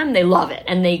on for them, they love it.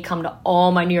 And they come to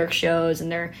all my New York shows,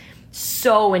 and they're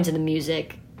so into the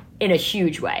music in a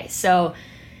huge way. So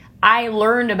I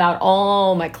learned about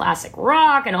all my classic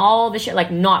rock and all the shit, like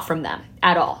not from them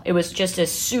at all. It was just a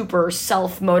super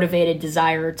self-motivated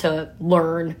desire to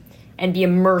learn and be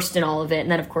immersed in all of it.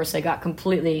 And then of course I got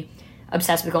completely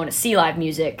obsessed with going to see live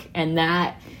music, and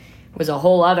that was a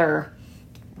whole other,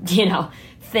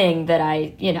 thing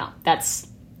that that's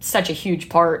such a huge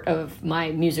part of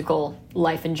my musical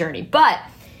life and journey. But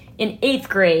in 8th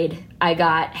grade, I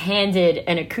got handed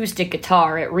an acoustic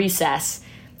guitar at recess,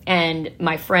 and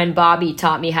my friend Bobby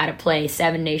taught me how to play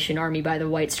Seven Nation Army by the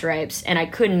White Stripes, and I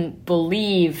couldn't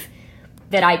believe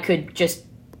that I could just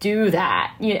do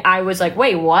that. I was like,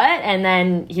 wait, what? And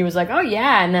then he was like, oh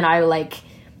yeah, and then I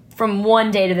from one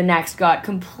day to the next got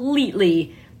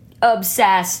completely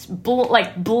obsessed,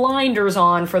 blinders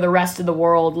on for the rest of the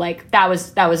world. That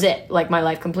was it. My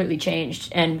life completely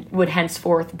changed and would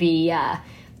henceforth be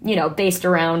based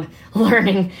around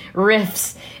learning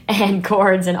riffs and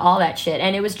chords and all that shit.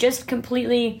 And it was just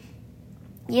completely,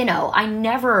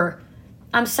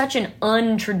 I'm such an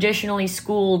untraditionally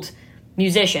schooled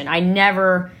musician. I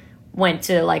never went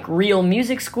to real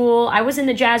music school. I was in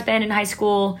the jazz band in high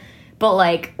school,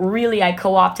 but really I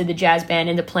co-opted the jazz band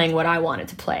into playing what I wanted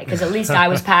to play, because at least I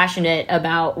was passionate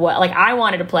about what, I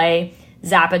wanted to play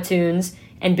Zappa tunes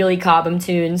and Billy Cobham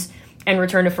tunes and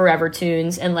Return to Forever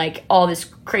tunes and all this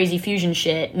crazy fusion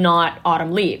shit, not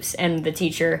Autumn Leaves. And the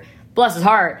teacher, bless his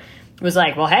heart, was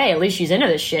like, well, hey, at least she's into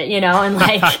this shit, and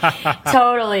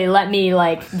totally let me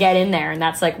get in there. And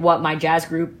that's what my jazz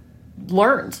group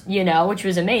learned, which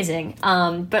was amazing.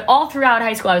 But all throughout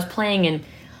high school, I was playing in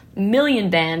a million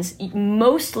bands,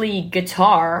 mostly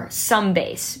guitar, some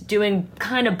bass, doing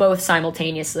kind of both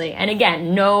simultaneously. And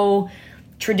again, no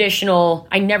traditional,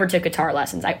 I never took guitar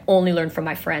lessons. I only learned from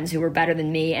my friends who were better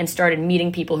than me and started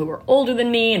meeting people who were older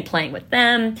than me and playing with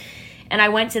them. And I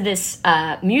went to this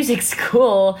music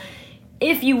school,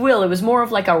 if you will. It was more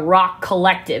of a rock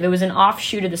collective. It was an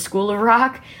offshoot of the School of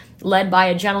Rock, led by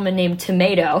a gentleman named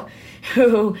Tomato,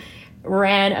 who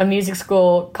ran a music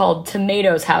school called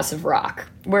Tomato's House of Rock,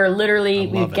 where literally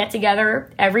we'd get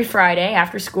together every Friday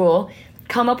after school,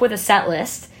 come up with a set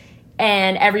list,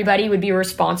 and everybody would be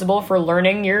responsible for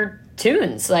learning your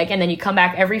tunes. And then you come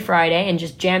back every Friday and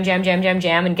just jam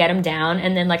and get them down.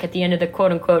 And then at the end of the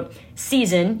quote unquote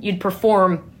season, you'd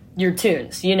perform your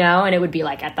tunes, and it would be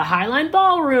at the Highline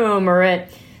Ballroom or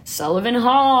at Sullivan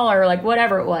Hall or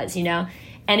whatever it was, And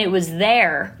it was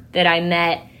there that I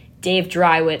met Dave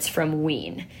Drywitz from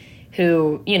Ween,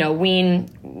 who, Ween,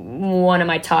 one of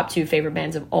my top 2 favorite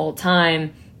bands of all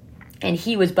time. And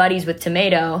he was buddies with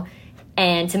Tomato,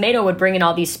 and Tomato would bring in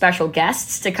all these special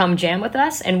guests to come jam with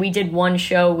us. And we did one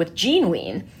show with Gene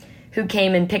Ween, who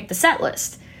came and picked the set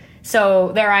list.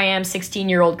 So there I am,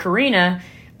 16-year-old Karina,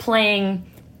 playing.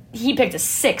 He picked a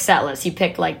sick set list. He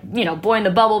picked Boy in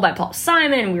the Bubble by Paul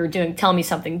Simon. We were doing Tell Me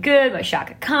Something Good by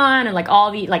Shaka Khan, and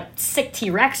all the sick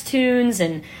T-Rex tunes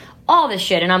and all this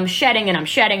shit. And I'm shedding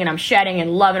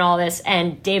and loving all this.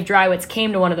 And Dave Drywitz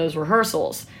came to one of those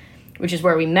rehearsals, which is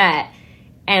where we met.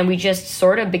 And we just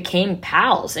sort of became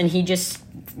pals. And he just,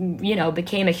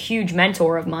 became a huge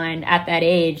mentor of mine at that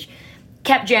age.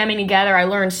 Kept jamming together. I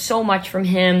learned so much from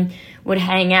him. Would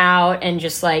hang out and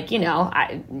just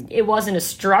it wasn't a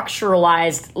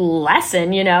structuralized lesson,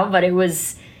 but it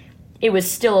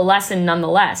was still a lesson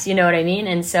nonetheless, you know what I mean?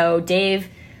 And so Dave,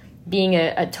 being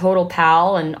a total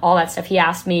pal and all that stuff, he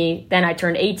asked me, then I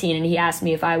turned 18, and he asked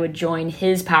me if I would join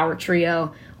his power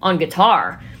trio on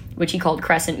guitar, which he called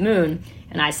Crescent Moon.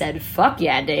 And I said, fuck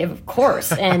yeah, Dave, of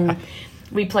course. And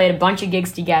we played a bunch of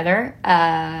gigs together.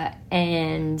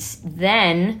 And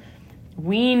then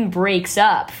Ween breaks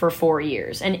up for 4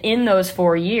 years. And in those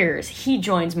 4 years, he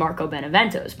joins Marco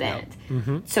Benevento's band. Yep.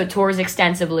 Mm-hmm. So tours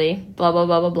extensively, blah, blah,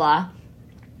 blah, blah, blah.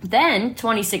 Then,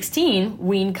 2016,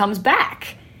 Ween comes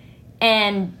back.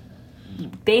 And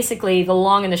basically, the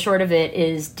long and the short of it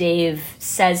is Dave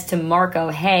says to Marco,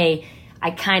 hey,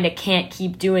 I kind of can't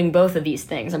keep doing both of these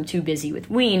things. I'm too busy with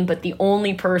Ween, but the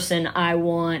only person I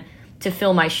want to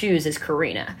fill my shoes is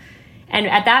Karina. And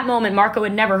at that moment, Marco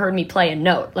had never heard me play a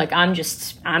note.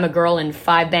 I'm a girl in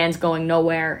 5 bands going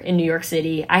nowhere in New York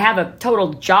City. I have a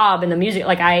total job in the music.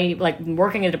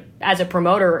 Working as a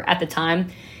promoter at the time,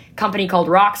 company called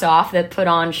Rocks Off that put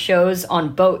on shows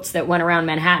on boats that went around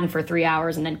Manhattan for 3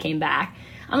 hours and then came back.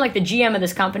 I'm the GM of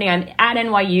this company. I'm at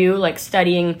NYU,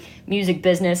 studying music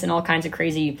business and all kinds of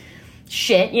crazy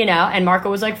shit, and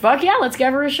Marco was like, fuck yeah, let's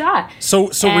give her a shot. So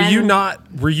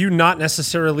were you not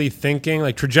necessarily thinking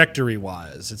trajectory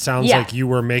wise? It sounds like you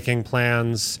were making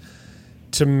plans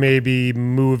to maybe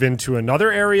move into another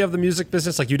area of the music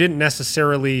business. You didn't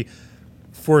necessarily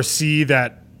foresee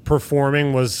that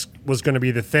performing was going to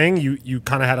be the thing. You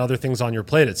kind of had other things on your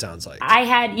plate, it sounds like. I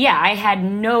had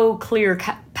no clear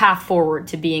path forward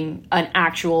to being an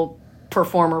actual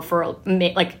performer for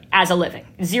as a living.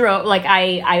 Zero.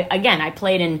 I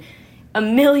played in a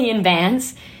million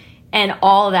bands and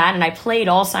all of that, and I played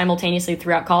all simultaneously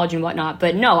throughout college and whatnot.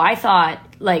 But no, I thought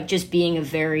like just being a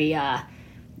very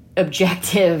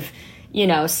objective,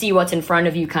 see what's in front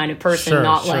of you kind of person,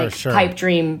 pipe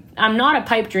dream. I'm not a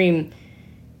pipe dream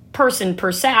person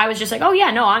per se. I was just like, oh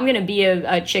yeah, no, I'm going to be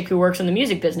a chick who works in the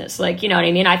music business. Like, you know what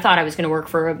I mean? I thought I was going to work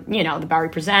for, the Bowery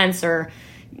Presents or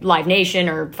Live Nation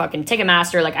or fucking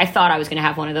Ticketmaster. Like, I thought I was going to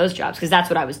have one of those jobs because that's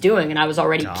what I was doing. And I was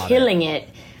already killing it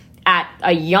at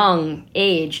a young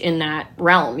age in that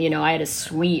realm. I had a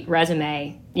sweet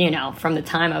resume, from the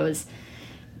time I was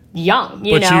young,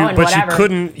 and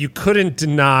whatever. You couldn't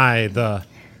deny the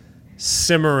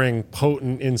simmering,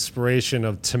 potent inspiration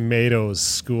of Tomatoes'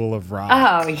 School of Rock.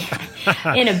 Oh,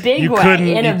 yeah. In a big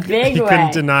way. You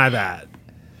couldn't deny that.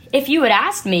 If you had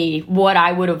asked me what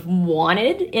I would have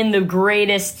wanted in the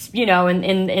greatest,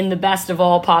 in the best of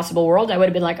all possible worlds, I would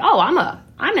have been like, oh, I'm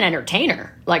an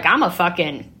entertainer. Like, I'm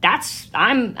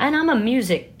a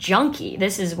music junkie.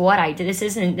 This is what I do.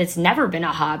 It's never been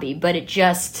a hobby, but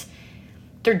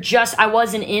I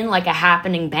wasn't in like a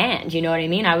happening band, you know what I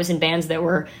mean? I was in bands that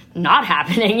were not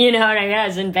happening, you know what I mean? I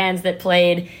was in bands that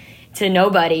played to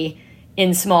nobody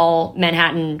in small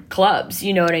Manhattan clubs,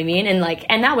 you know what I mean?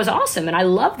 And that was awesome, and I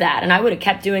love that, and I would have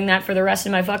kept doing that for the rest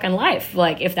of my fucking life,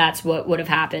 like, if that's what would have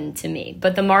happened to me.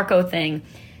 But the Marco thing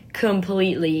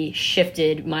completely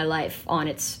shifted my life on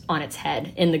its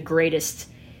head in the greatest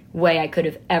way I could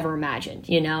have ever imagined,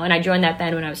 And I joined that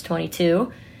band when I was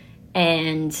 22,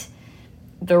 and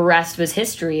the rest was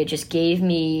history. It just gave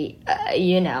me,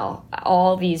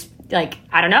 all these, like,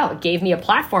 I don't know, it gave me a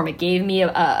platform. It gave me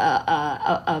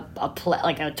a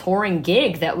touring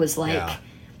gig that was like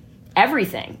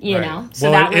everything, know? So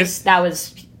that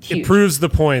was huge. It proves the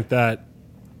point that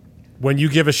when you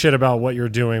give a shit about what you're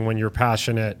doing, when you're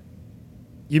passionate,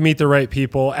 you meet the right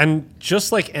people. And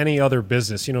just like any other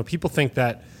business, people think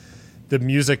that the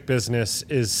music business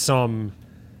is some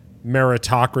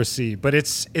meritocracy, but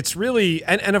it's really,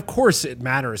 and of course it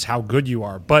matters how good you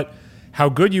are, but how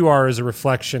good you are is a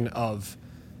reflection of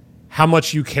how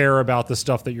much you care about the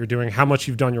stuff that you're doing, how much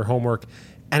you've done your homework,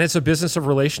 and it's a business of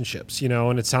relationships,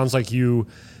 and it sounds like you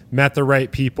met the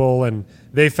right people and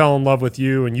they fell in love with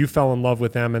you and you fell in love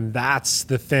with them, and that's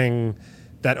the thing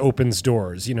that opens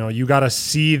doors. You got to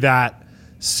see that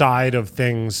side of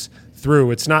things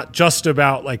through. It's not just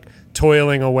about like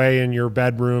toiling away in your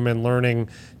bedroom and learning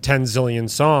 10 zillion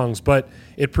songs, but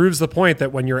it proves the point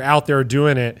that when you're out there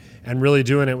doing it and really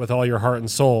doing it with all your heart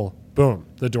and soul, boom,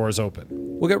 the door's open.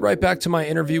 We'll get right back to my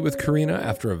interview with Karina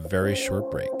after a very short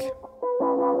break.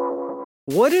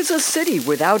 What is a city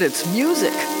without its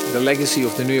music? The legacy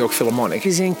of the New York Philharmonic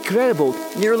is incredible.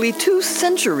 Nearly 2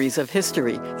 centuries of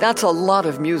history. That's a lot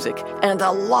of music and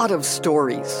a lot of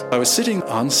stories. I was sitting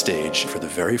on stage for the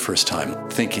very first time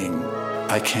thinking,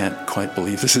 I can't quite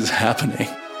believe this is happening.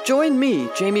 Join me,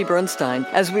 Jamie Bernstein,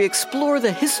 as we explore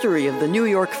the history of the New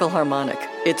York Philharmonic.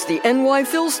 It's the NY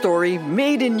Phil story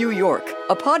made in New York,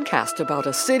 a podcast about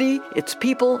a city, its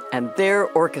people, and their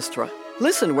orchestra.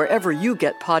 Listen wherever you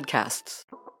get podcasts.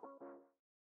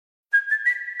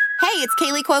 Hey, it's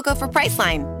Kaylee Cuoco for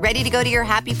Priceline. Ready to go to your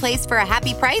happy place for a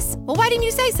happy price? Well, why didn't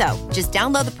you say so? Just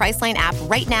download the Priceline app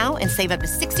right now and save up to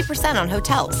 60% on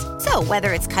hotels. So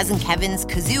whether it's Cousin Kevin's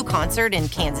Kazoo Concert in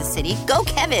Kansas City, go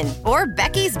Kevin, or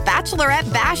Becky's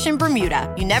Bachelorette Bash in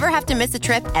Bermuda, you never have to miss a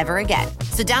trip ever again.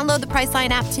 So download the Priceline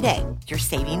app today. Your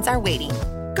savings are waiting.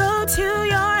 Go to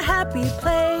your happy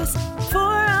place for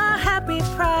a happy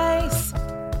price.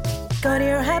 Go to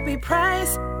your happy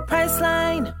price,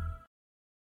 Priceline.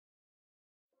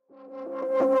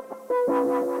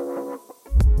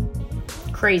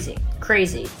 Crazy.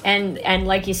 And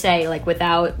like you say, like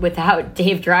without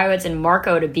Dave Dreiwitz and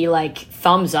Marco to be like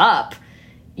thumbs up,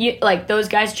 like those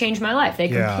guys changed my life. They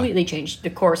completely changed the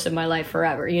course of my life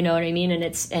forever. You know what I mean? And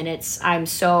it's I'm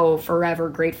so forever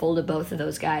grateful to both of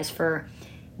those guys for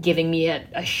giving me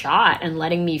a shot and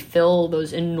letting me fill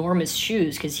those enormous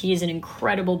shoes, because he's an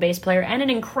incredible bass player and an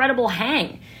incredible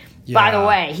hang. Yeah, by the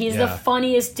way, he's the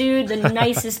funniest dude, the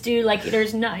nicest dude. Like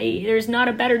there's not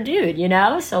a better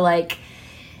dude, So like,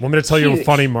 want me to tell you a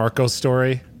funny Marco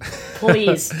story?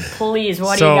 Please, what do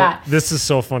you got? This is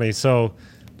so funny. So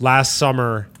last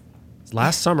summer,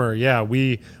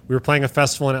 we were playing a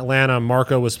festival in Atlanta.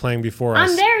 Marco was playing before us.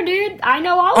 I'm there, dude. I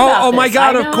know all about this. Oh my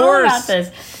God, of course. All about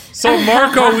this. So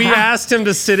Marco, we asked him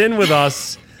to sit in with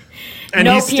us. And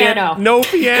no piano. No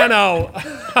piano.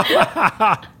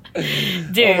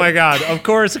 Dude. Oh my God. Of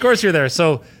course you're there.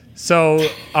 So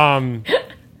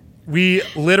we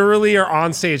literally are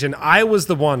on stage, and I was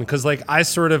the one, because like I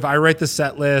write the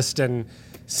set list, and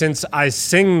since I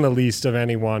sing the least of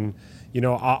anyone,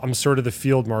 I'm sort of the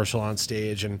field marshal on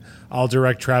stage, and I'll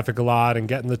direct traffic a lot and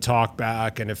get in the talk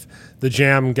back. And if the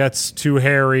jam gets too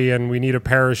hairy and we need a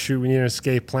parachute, we need an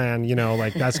escape plan,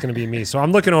 like that's going to be me. So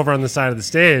I'm looking over on the side of the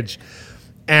stage,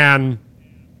 and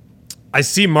I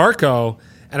see Marco,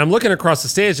 and I'm looking across the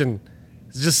stage, and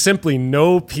there's just simply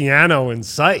no piano in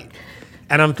sight.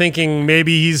 And I'm thinking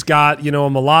maybe he's got, a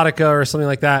melodica or something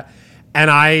like that.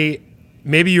 And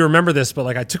maybe you remember this, but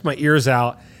like I took my ears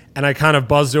out and I kind of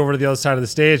buzzed over to the other side of the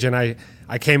stage, and I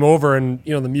came over, and,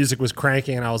 the music was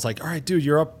cranking, and I was like, all right, dude,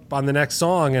 you're up on the next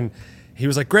song. And he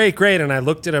was like, great. And I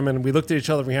looked at him, and we looked at each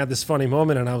other, and we had this funny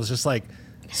moment, and I was just like,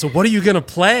 so what are you going to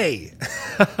play?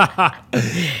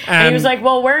 and he was like,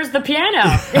 well, where's the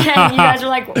piano? And you guys were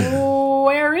like,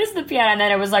 where is the piano? And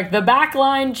then it was like, the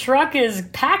backline truck is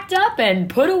packed up and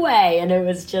put away. And it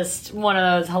was just one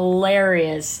of those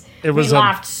hilarious. We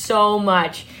laughed so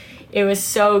much. It was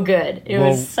so good. It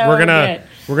was so good.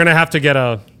 We're going to have to get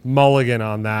a mulligan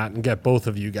on that and get both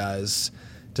of you guys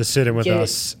to sit in with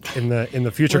us in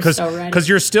the future, because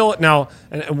you're still now,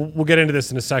 and we'll get into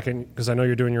this in a second because I know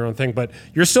you're doing your own thing, but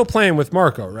you're still playing with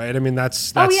Marco, right? I mean, that's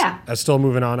still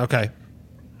moving on. Okay.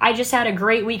 I just had a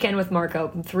great weekend with Marco,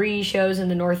 3 shows in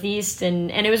the Northeast,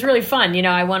 and it was really fun.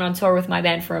 I went on tour with my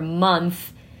band for a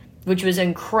month, which was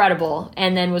incredible,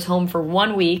 and then was home for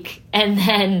 1 week, and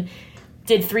then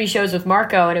did 3 shows with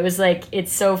Marco, and it was like,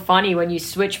 it's so funny when you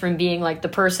switch from being like the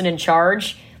person in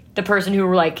charge, the person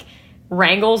who like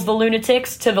wrangles the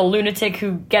lunatics, to the lunatic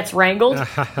who gets wrangled.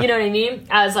 You know what I mean?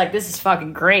 I was like, this is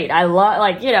fucking great. I love,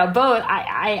 both.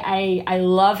 I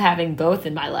love having both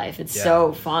in my life. It's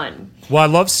so fun. Well, I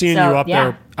love seeing you up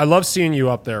there. I love seeing you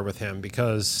up there with him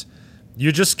because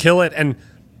you just kill it, and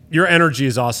your energy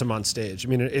is awesome on stage. I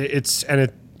mean,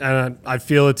 and I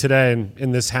feel it today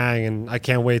in this hang, and I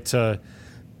can't wait to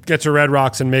get to Red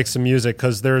Rocks and make some music,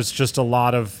 because there's just a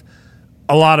lot of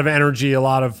energy, a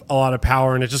lot of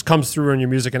power, and it just comes through in your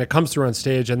music, and it comes through on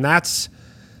stage, and that's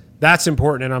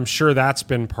important, and I'm sure that's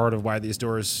been part of why these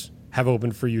doors have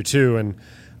opened for you too.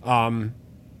 And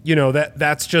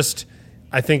that's just,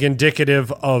 I think,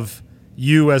 indicative of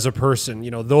you as a person.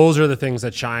 Those are the things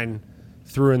that shine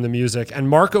through in the music. And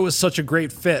Marco is such a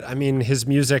great fit. I mean, his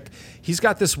music, he's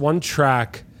got this one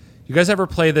track. You guys ever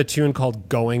play the tune called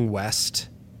Going West?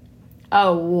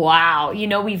 Oh, wow.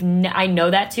 I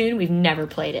know that tune. We've never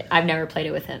played it. I've never played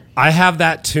it with him. I have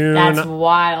that tune. That's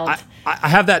wild. I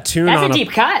have that tune. That's a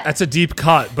deep cut. That's a deep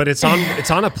cut, but it's on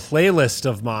a playlist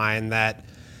of mine that,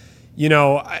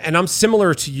 and I'm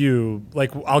similar to you.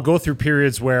 Like, I'll go through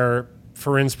periods where,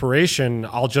 for inspiration,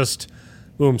 I'll just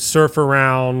surf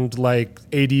around like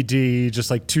ADD, just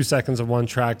like 2 seconds of one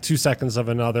track, 2 seconds of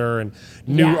another, and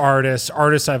new artists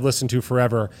I've listened to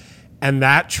forever. And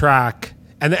that track,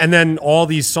 and then all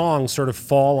these songs sort of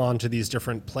fall onto these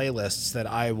different playlists that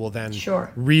I will then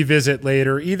revisit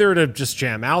later, either to just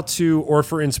jam out to or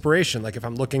for inspiration. Like if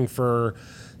I'm looking for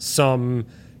some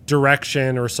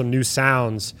direction or some new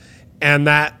sounds. And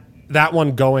that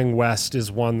one, Going West,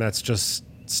 is one that's just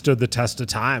stood the test of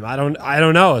time. I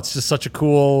don't know. It's just such a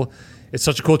cool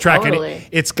track. Totally. And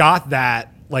it's got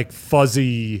that like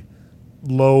fuzzy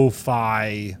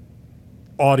lo-fi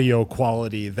audio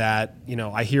quality that,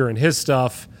 I hear in his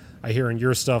stuff, I hear in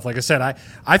your stuff. Like I said,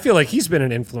 I feel like he's been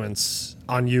an influence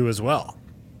on you as well.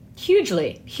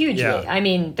 Hugely. Yeah. I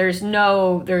mean, there's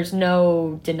no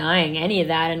denying any of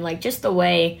that. And like just the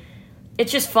way,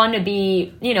 it's just fun to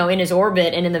be, in his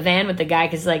orbit and in the van with the guy,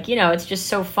 because like, it's just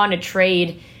so fun to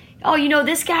trade. Oh,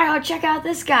 this guy? Oh, check out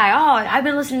this guy. Oh, I've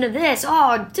been listening to this.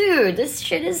 Oh, dude, this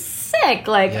shit is sick.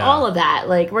 Like all of that.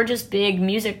 Like we're just big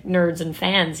music nerds and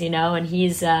fans, and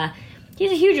he's a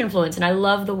huge influence. And I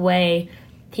love the way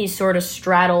he's sort of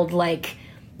straddled, like,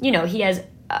 he has,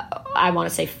 I want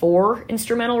to say 4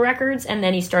 instrumental records, and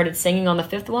then he started singing on the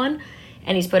 5th one.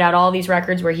 And he's put out all these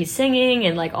records where he's singing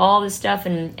and like all this stuff.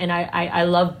 And I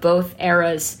love both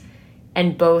eras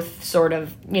and both sort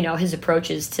of, his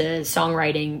approaches to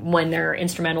songwriting when they're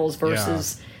instrumentals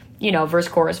versus, verse,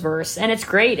 chorus, verse. And it's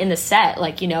great in the set.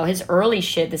 Like, his early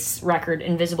shit, this record,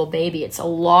 Invisible Baby, it's a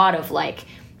lot of like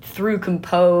through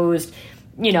composed,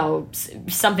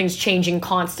 something's changing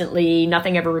constantly.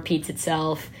 Nothing ever repeats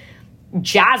itself.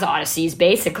 Jazz odysseys,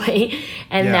 basically.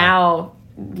 And now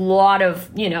lot of,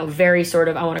 very sort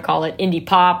of, I want to call it indie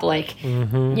pop, like,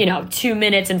 2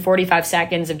 minutes and 45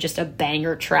 seconds of just a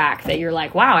banger track that you're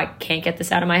like, wow, I can't get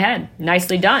this out of my head.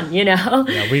 Nicely done, Yeah,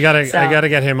 I gotta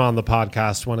get him on the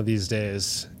podcast one of these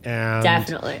days. And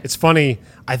definitely. It's funny.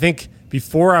 I think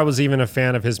before I was even a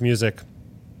fan of his music,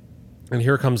 And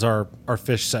here comes our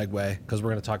fish segue, because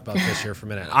we're going to talk about fish here for a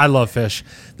minute. I love fish.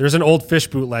 There's an old fish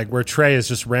bootleg where Trey is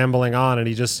just rambling on, and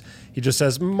he just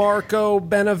says, Marco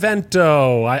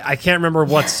Benevento. I can't remember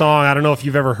what song. I don't know if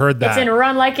you've ever heard that. It's in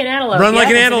Run Like an Antelope. Run Like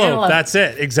an Antelope. That's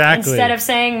it. Exactly. Instead of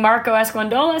saying Marco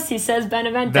Escondolas, he says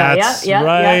Benevento. That's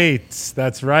right. Yep.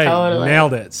 That's right. Totally.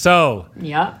 Nailed it. So,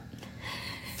 yep.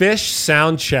 Fish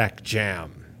Soundcheck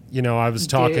Jam. You know, I was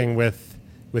talking with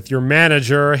your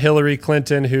manager, Hillary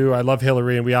Clinton, who I love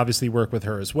Hillary, and we obviously work with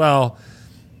her as well.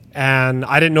 And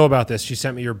I didn't know about this. She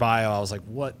sent me your bio. I was like,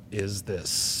 what is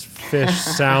this? Fish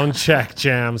Soundcheck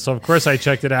Jam. So, of course, I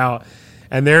checked it out.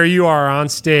 And there you are on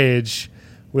stage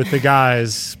with the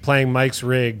guys playing Mike's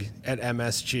Rig at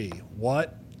MSG.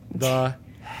 What the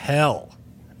hell?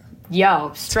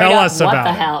 Yo, straight Tell up, us what about the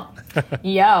it. hell?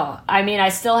 Yo, I mean, I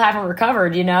still haven't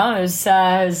recovered, you know? It was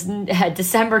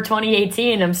December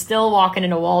 2018. I'm still walking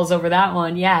into walls over that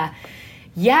one. Yeah.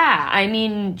 Yeah, I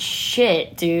mean,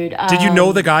 shit, dude. Did you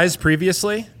know the guys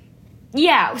previously?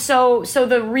 Yeah, so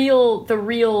the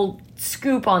real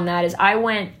scoop on that is I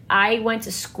went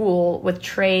to school with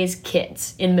Trey's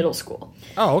kids in middle school.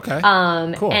 Oh, okay.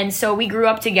 Cool. And so we grew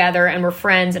up together and we're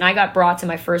friends, and I got brought to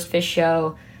my first fish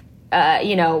show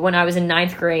when I was in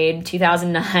 9th grade,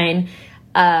 2009,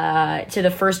 to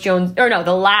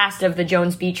the last of the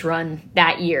Jones Beach run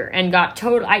that year, and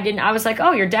I was like,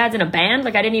 oh, your dad's in a band?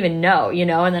 Like, I didn't even know,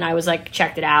 and then I was like,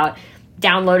 checked it out,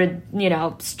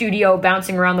 downloaded, Studio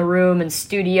Bouncing Around the Room and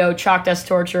Studio Chalk Dust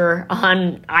Torture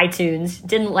on iTunes.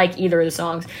 Didn't like either of the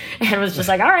songs, and was just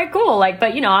like, all right, cool. Like,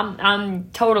 but I'm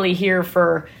totally here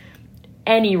for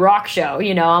any rock show,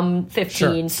 I'm 15,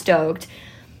 Sure. stoked.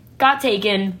 Got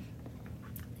taken.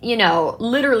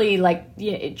 Literally, like,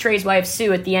 Trey's wife,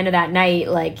 Sue, at the end of that night,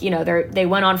 like, they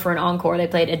went on for an encore. They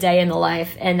played A Day in the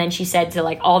Life. And then she said to,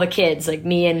 like, all the kids, like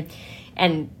me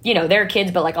and their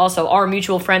kids, but, like, also our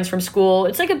mutual friends from school.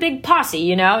 It's like a big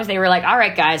posse, They were like, all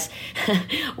right, guys,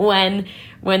 when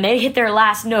they hit their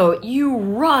last note, you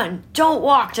run. Don't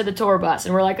walk to the tour bus.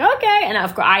 And we're like, okay. And,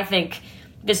 of course, I think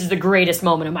this is the greatest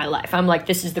moment of my life. I'm like,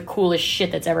 this is the coolest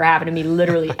shit that's ever happened to me,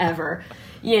 literally ever.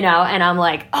 And I'm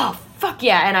like, oh, fuck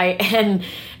yeah. And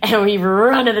we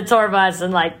run to the tour bus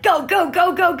and like, go, go,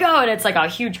 go, go, go. And it's like a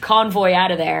huge convoy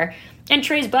out of there. And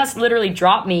Trey's bus literally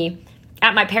dropped me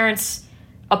at my parents'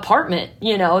 apartment,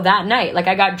 that night. Like,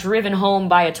 I got driven home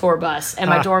by a tour bus, and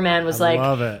my doorman was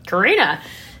like, Karina,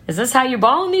 is this how you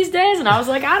ballin' these days? And I was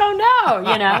like, I don't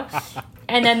know,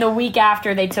 And then the week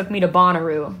after, they took me to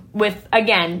Bonnaroo with,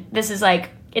 again, this is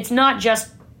like, it's not just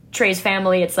Trey's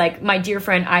family. It's like my dear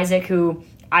friend Isaac, who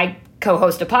I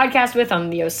co-host a podcast with on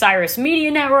the Osiris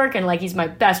Media Network, and like, he's my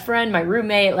best friend, my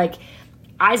roommate. Like,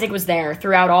 Isaac was there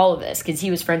throughout all of this because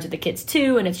he was friends with the kids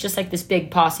too, and it's just like this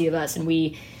big posse of us. And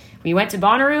we went to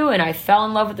Bonnaroo, and I fell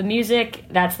in love with the music.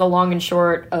 That's the long and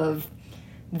short of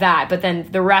that. But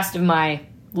then the rest of my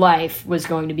life was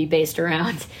going to be based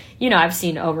around, I've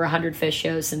seen over 100 Fish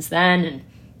shows since then, and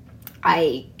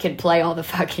I can play all the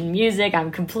fucking music.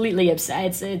 I'm completely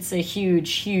obsessed. It's a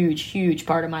huge, huge, huge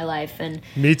part of my life. And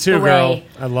me too, girl.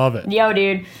 I love it. Yo,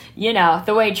 dude,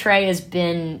 the way Trey has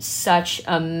been such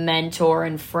a mentor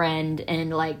and friend and,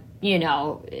 like,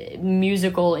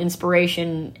 musical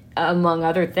inspiration, among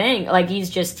other things. Like,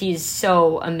 he's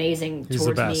so amazing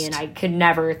towards me, and I could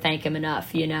never thank him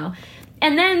enough,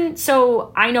 And then,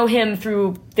 so I know him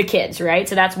through the kids, right?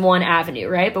 So that's one avenue,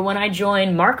 right? But when I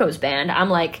joined Marco's band, I'm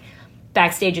like,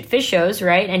 backstage at fish shows,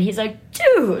 right? And he's like,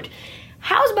 dude,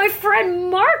 how's my friend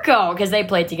Marco? Because they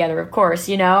played together, of course,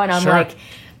 And I'm Sure.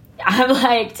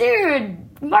 like,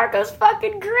 dude, Marco's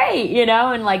fucking great,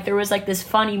 And like, there was like this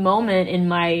funny moment in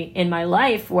my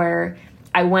life where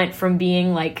I went from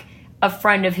being like a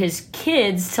friend of his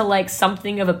kids to like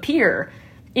something of a peer,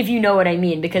 if you know what I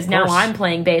mean. Because now I'm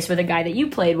playing bass with a guy that you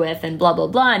played with, and blah blah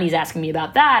blah, and he's asking me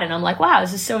about that, and I'm like, wow,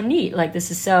 this is so neat. Like,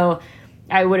 this is so,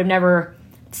 I would have never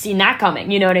seen that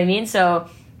coming, you know what I mean? So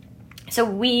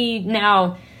we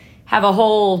now have a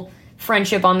whole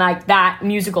friendship on like that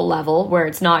musical level, where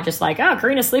it's not just like, oh,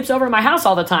 Karina sleeps over at my house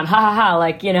all the time, ha ha ha,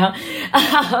 like,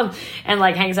 and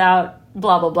like hangs out,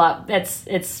 blah blah blah.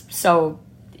 It's so,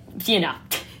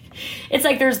 it's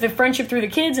like there's the friendship through the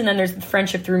kids, and then there's the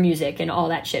friendship through music and all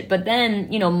that shit. But then,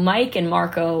 Mike and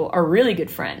Marco are really good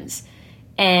friends.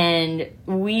 And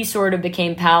we sort of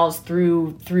became pals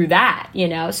through that,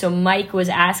 So Mike was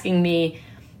asking me,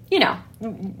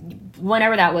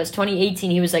 whenever that was, 2018,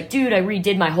 he was like, dude, I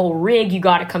redid my whole rig. You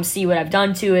got to come see what I've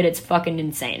done to it. It's fucking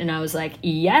insane. And I was like,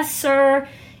 yes, sir.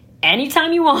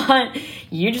 Anytime you want,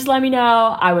 you just let me know.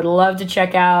 I would love to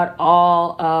check out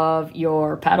all of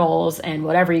your pedals and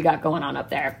whatever you got going on up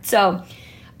there. So,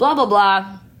 blah, blah,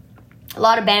 blah. a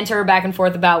lot of banter back and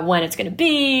forth about when it's going to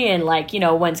be and like,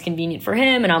 when's convenient for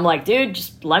him. And I'm like, dude,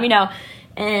 just let me know.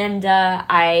 And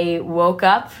I woke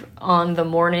up on the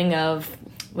morning of,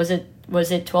 was it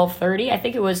 12:30? I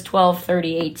think it was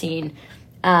 12:30,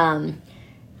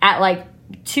 at like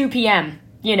 2 p.m.,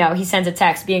 he sends a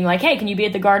text being like, hey, can you be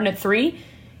at the Garden at 3?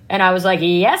 And I was like,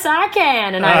 yes, I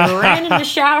can. And I ran into the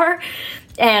shower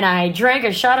and I drank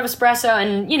a shot of espresso.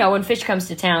 And, when Fish comes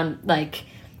to town, like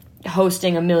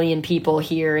hosting 1 million people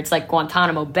here, it's like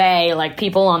Guantanamo Bay, like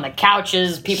people on the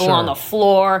couches, people on the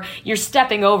floor. You're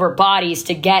stepping over bodies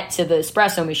to get to the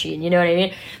espresso machine. You know what I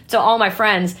mean? So all my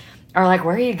friends are like,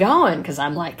 where are you going? Because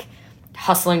I'm like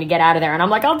hustling to get out of there. And I'm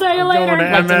like, I'll tell you later.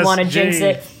 Like, didn't want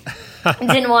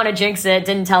to jinx it.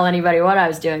 Didn't tell anybody what I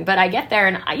was doing. But I get there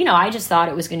and, I just thought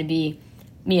it was going to be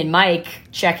me and Mike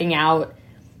checking out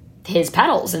his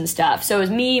pedals and stuff. So it was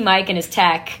me, Mike, and his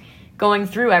tech going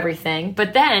through everything.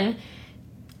 But then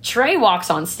Trey walks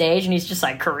on stage and he's just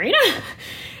like, Karina?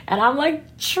 And I'm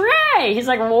like, Trey. He's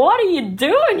like, what are you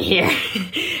doing here?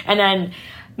 And then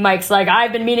Mike's like,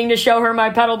 I've been meaning to show her my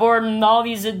pedal board and all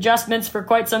these adjustments for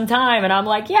quite some time. And I'm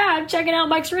like, yeah, I'm checking out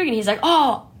Mike's rig. And he's like,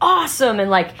 oh, awesome. And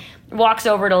like walks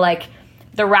over to like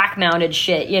the rack mounted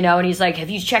shit, and he's like, have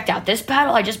you checked out this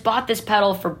pedal? I just bought this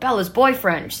pedal for Bella's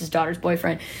boyfriend, which is his daughter's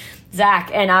boyfriend,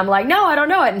 Zach. And I'm like, no, I don't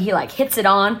know it. And he like hits it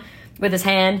on with his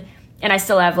hand. And I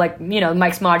still have like,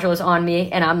 Mike's modulus on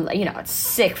me and I'm, it's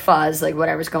sick fuzz, like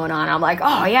whatever's going on. I'm like,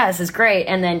 oh yeah, this is great.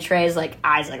 And then Trey's like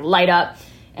eyes like light up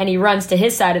and he runs to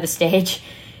his side of the stage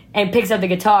and picks up the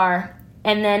guitar.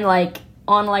 And then like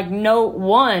on like note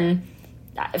 1,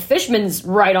 Fishman's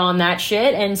right on that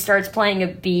shit and starts playing a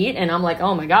beat. And I'm like,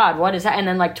 oh my God, what is that? And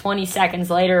then like 20 seconds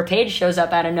later, Paige shows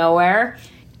up out of nowhere,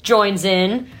 joins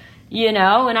in, and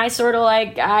I sort of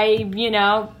like,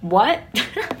 what?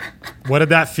 What did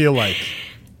that feel like?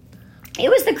 It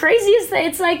was the craziest thing.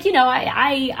 It's like,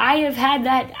 I have had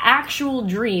that actual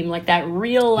dream, like that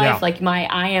real life, like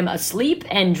I am asleep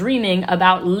and dreaming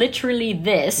about literally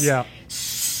this. Yeah.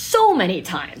 So many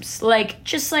times, like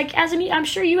just like I'm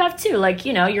sure you have too, like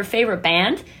your favorite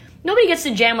band, nobody gets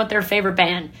to jam with their favorite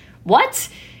band. What?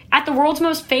 At the world's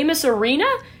most famous arena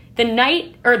the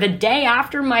night or the day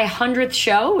after my 100th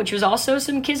show, which was also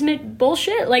some kismet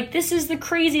bullshit. Like this is the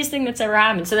craziest thing that's ever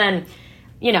happened. So then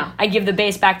I give the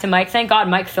bass back to Mike. Thank God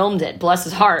Mike filmed it, bless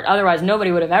his heart, otherwise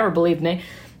nobody would have ever believed me.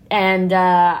 And,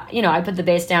 I put the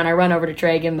bass down. I run over to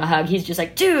Trey, give him a hug. He's just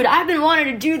like, dude, I've been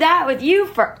wanting to do that with you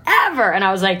forever. And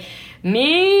I was like,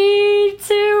 me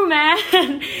too,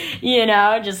 man.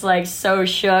 Just like so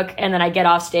shook. And then I get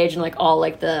off stage and like all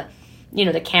like the,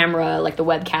 the camera, like the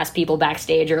webcast people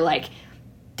backstage are like,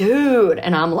 dude.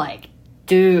 And I'm like,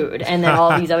 dude. And then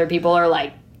all these other people are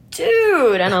like,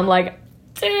 dude. And I'm like,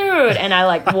 dude. And I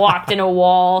like walked in a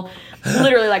wall.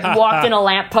 Literally, like, walked in a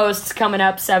lamppost coming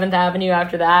up 7th Avenue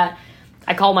after that.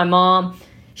 I called my mom.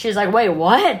 She was like, wait,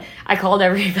 what? I called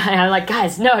everybody. I'm like,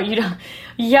 guys, no, you don't.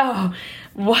 Yo,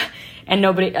 what? And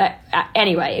nobody.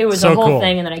 Anyway, it was so a whole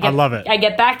thing. And then I love it. I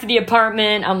get back to the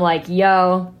apartment. I'm like,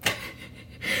 yo.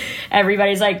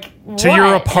 Everybody's like, what? To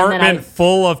your apartment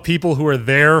full of people who are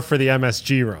there for the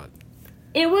MSG run.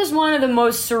 It was one of the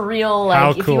most surreal, like, How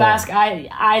if cool. you ask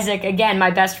Isaac, again,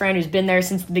 my best friend who's been there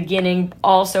since the beginning,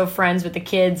 also friends with the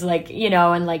kids, like,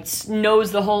 and, like,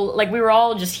 knows the whole, like, we were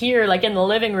all just here, like, in the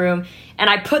living room, and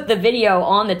I put the video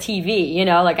on the TV,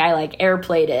 like, I, like,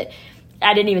 airplayed it.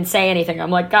 I didn't even say anything. I'm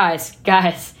like, guys,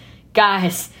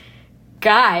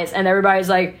 and everybody's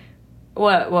like,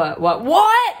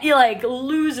 what? He like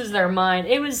loses their mind.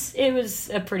 It was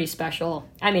a pretty special.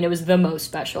 I mean, it was the most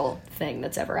special thing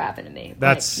that's ever happened to me.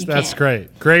 That's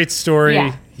great. Great story.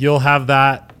 Yeah. You'll have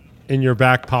that in your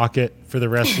back pocket for the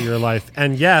rest of your life.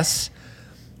 And yes,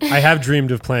 I have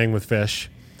dreamed of playing with Fish,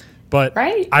 but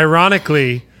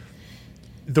ironically,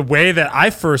 the way that I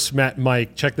first met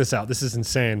Mike, check this out. This is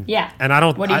insane. Yeah. And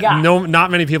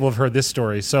not many people have heard this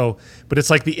story. So, but it's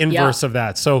like the inverse of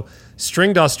that. So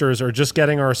String Dusters are just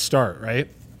getting our start, right?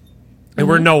 And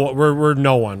we're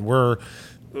no one. We're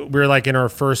like in our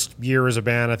first year as a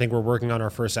band. I think we're working on our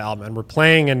first album, and we're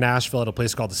playing in Nashville at a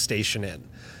place called the Station Inn.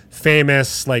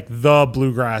 Famous, like the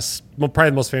bluegrass, probably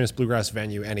the most famous bluegrass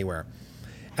venue anywhere.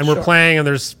 And we're playing, and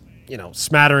there's,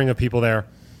 smattering of people there.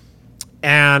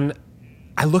 And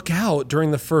I look out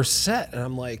during the first set, and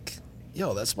I'm like,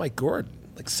 yo, that's Mike Gordon,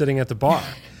 like sitting at the bar.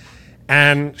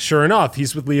 And sure enough,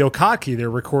 he's with Leo Kottke. They're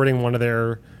recording one of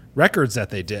their records that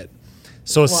they did.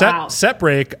 So set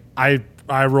break, I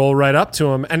roll right up to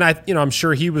him, and I'm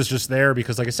sure he was just there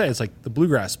because, like I said, it's like the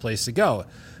bluegrass place to go.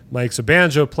 Mike's a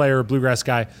banjo player, bluegrass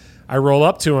guy. I roll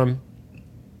up to him,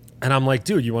 and I'm like,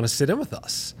 dude, you want to sit in with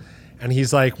us? And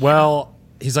he's like, well,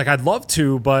 I'd love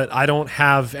to, but I don't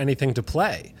have anything to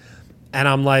play. And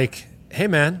I'm like, hey,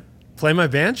 man, play my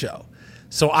banjo.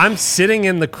 So I'm sitting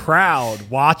in the crowd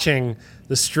watching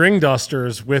the String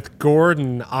Dusters with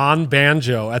Gordon on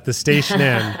banjo at the Station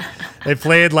Inn. They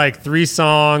played like 3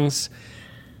 songs.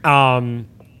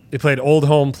 They played Old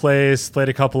Home Place, played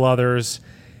a couple others.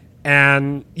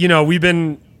 And, you know, we've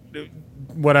been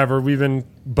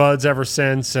buds ever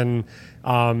since. And,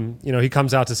 you know, he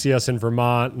comes out to see us in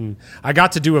Vermont. And I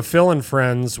got to do a Phil and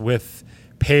Friends with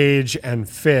Paige and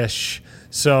Fish.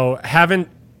 So haven't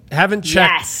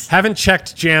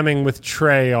checked jamming with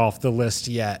Trey off the list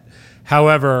yet.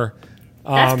 However,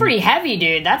 that's pretty heavy,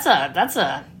 dude. That's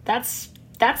the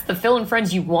Phil and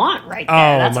Friends you want right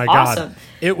there. That's my awesome. God.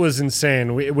 It was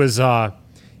insane. It was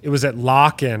at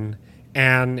Lock-In,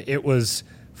 and it was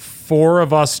 4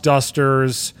 of us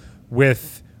Dusters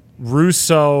with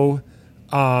Russo,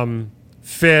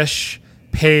 Fish,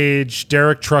 Page,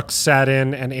 Derek Truck sat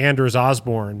in, and Anders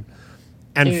Osborne.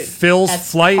 And dude, Phil's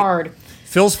flight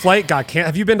got canceled.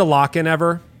 Have you been to Lock-In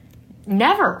ever?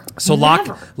 Never. So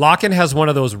Never. Lock-In has one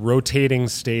of those rotating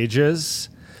stages.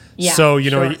 Yeah, so, you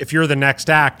know, sure. if you're the next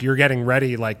act, you're getting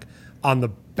ready like on the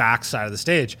back side of the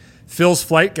stage. Phil's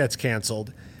flight gets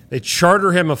canceled. They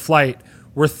charter him a flight.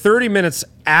 We're 30 minutes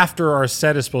after our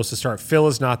set is supposed to start. Phil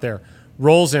is not there.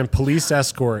 Rolls in, police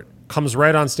escort, comes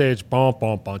right on stage, bump,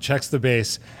 bump, bump, checks the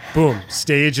bass. Boom,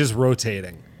 stage is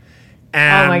rotating.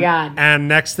 And, oh my God. And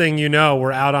next thing you know,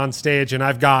 we're out on stage, and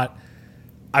I've got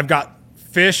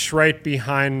Fish right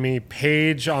behind me,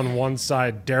 Paige on one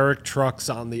side, Derek Trucks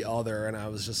on the other, and I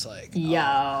was just like,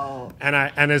 yo.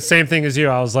 And the same thing as you.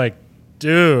 I was like,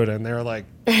 dude, and they were like,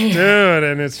 dude,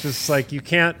 and it's just like you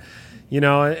can't, you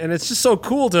know, and it's just so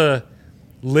cool to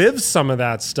live some of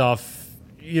that stuff,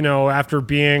 you know, after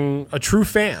being a true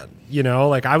fan. You know,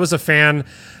 like I was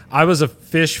a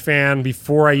Fish fan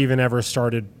before I even ever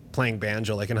started playing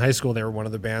banjo. Like in high school, they were one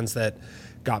of the bands that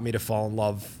got me to fall in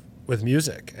love with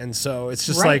music. And so it's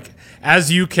just like,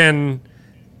 as you can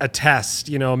attest,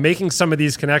 you know, making some of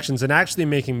these connections and actually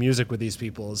making music with these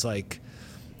people is like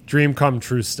dream come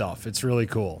true stuff. It's really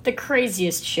cool. The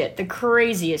craziest shit.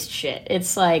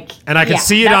 It's like, and I could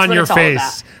see it on your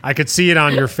face. I could see it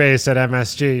on your face at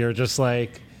MSG. You're just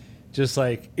like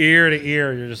ear to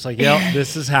ear. You're just like, yep,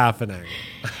 this is happening.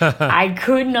 I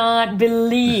could not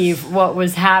believe what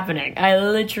was happening. I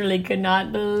literally could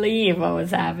not believe what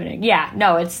was happening. Yeah,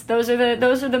 no, those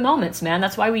are the moments, man.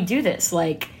 That's why we do this.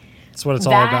 Like, that's what it's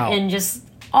all about. And just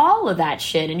all of that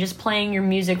shit, and just playing your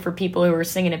music for people who are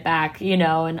singing it back, you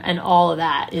know, and all of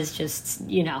that is just,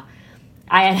 you know,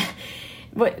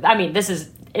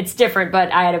 it's different,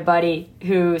 but I had a buddy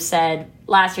who said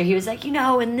last year, he was like, you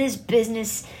know, in this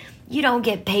business, you don't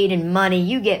get paid in money,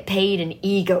 you get paid in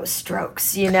ego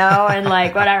strokes, you know, and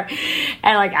like whatever.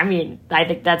 And like, I mean, I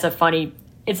think that's a funny,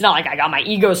 it's not like I got my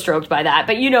ego stroked by that,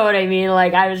 but you know what I mean?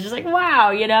 Like, I was just like,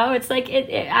 wow, you know, it's like,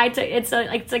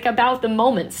 it's like about the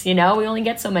moments, you know, we only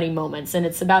get so many moments, and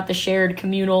it's about the shared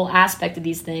communal aspect of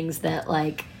these things that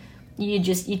like,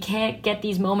 you can't get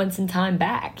these moments in time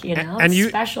back, you know, and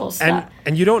special stuff.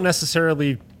 And you don't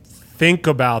necessarily think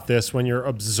about this when you're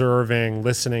observing,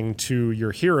 listening to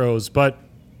your heroes, but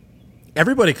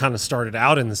everybody kind of started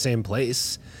out in the same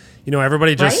place. You know,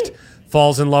 everybody just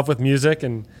falls in love with music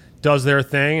and does their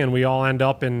thing, and we all end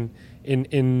up in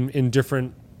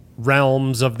different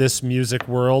realms of this music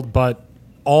world, but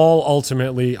all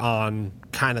ultimately on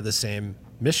kind of the same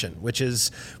mission, which is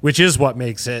what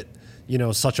makes it, you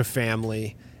know, such a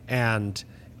family, and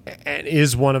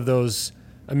is one of those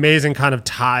amazing kind of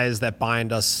ties that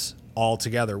bind us all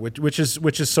together, which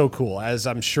is so cool. As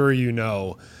I'm sure you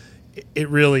know, it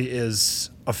really is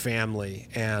a family,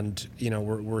 and you know,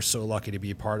 we're so lucky to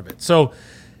be a part of it. So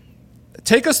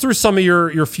take us through some of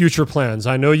your future plans.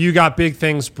 I know you got big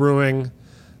things brewing.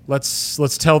 Let's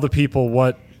tell the people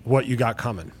what you got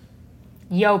coming.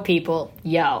 Yo, people,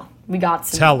 we got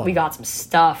some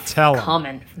stuff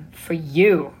coming for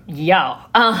you. Yo.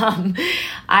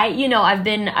 I've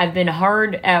been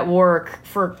hard at work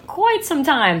for quite some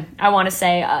time, I want to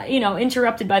say,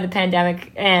 interrupted by the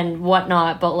pandemic and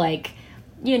whatnot, but like,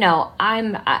 you know,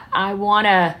 I'm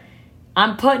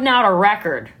putting out a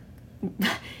record.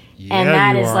 And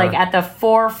that is like at the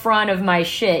forefront of my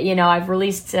shit. You know, I've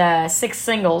released 6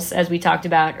 singles, as we talked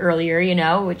about earlier, you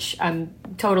know, which I'm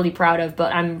totally proud of,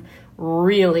 but I'm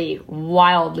really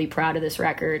wildly proud of this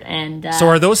record. And so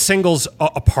are those singles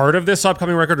a part of this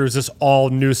upcoming record, or is this all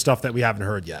new stuff that we haven't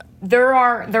heard yet? There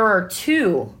are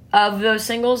 2 of those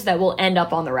singles that will end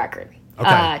up on the record.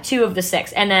 Okay. 2 of the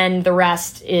 6. And then the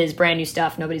rest is brand new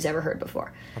stuff nobody's ever heard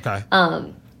before. Okay.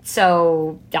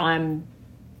 So I'm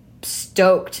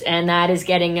stoked, and that is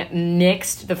getting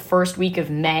mixed the first week of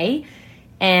May.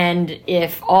 And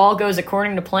if all goes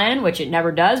according to plan, which it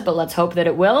never does, but let's hope that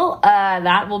it will,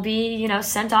 that will be,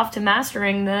 sent off to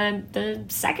mastering the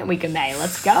second week of May.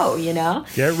 Let's go,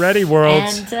 Get ready, world.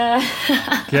 And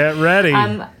get ready.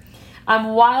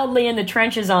 I'm wildly in the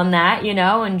trenches on that,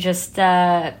 and just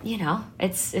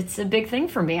it's a big thing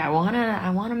for me. I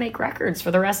wanna make records for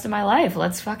the rest of my life.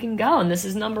 Let's fucking go. And this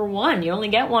is number 1. You only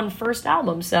get one first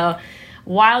album, so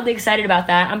wildly excited about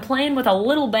that. I'm playing with a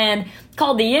little band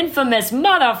called the infamous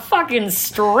motherfucking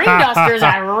String Dusters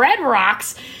at Red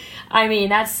Rocks. I mean,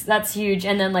 that's huge.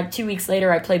 And then 2 weeks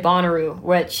later, I play Bonnaroo,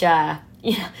 which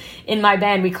in my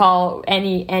band we call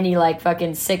any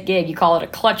fucking sick gig, you call it a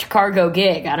clutch cargo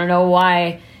gig. I don't know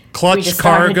why. Clutch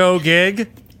cargo gig?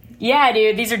 Yeah,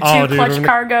 dude. These are two clutch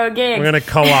cargo gigs. We're gonna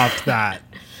co-opt that.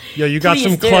 Yo, you got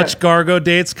some clutch cargo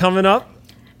dates coming up?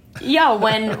 Yo,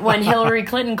 when Hillary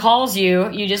Clinton calls you,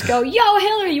 you just go, "Yo,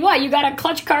 Hillary, what? You got a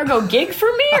clutch cargo gig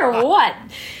for me or what?"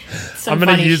 I'm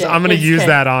gonna use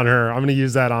that on her. I'm gonna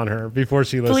use that on her before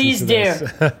she listens. Please to do.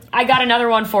 This. I got another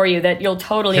one for you that you'll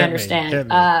totally understand. Hit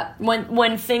me.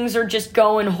 When things are just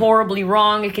going horribly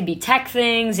wrong, it could be tech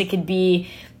things. It could be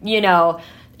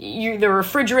the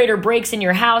refrigerator breaks in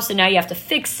your house and now you have to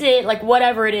fix it,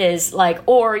 whatever it is,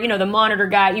 or the monitor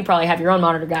guy. You probably have your own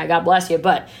monitor guy, God bless you,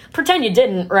 but pretend you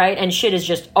didn't, right? And shit is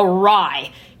just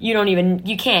awry.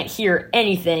 You can't hear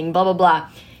anything, blah blah blah.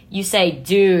 You say,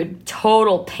 dude,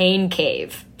 total pain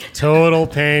cave. Total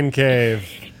pain cave.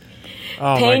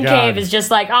 Oh pain my God. cave is just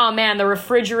oh man, the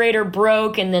refrigerator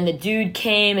broke and then the dude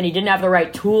came and he didn't have the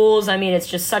right tools. I mean, it's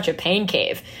just such a pain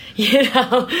cave,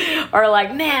 Or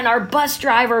man, our bus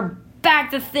driver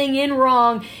backed the thing in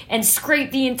wrong and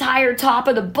scraped the entire top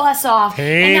of the bus off.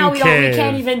 And now we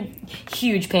can't even...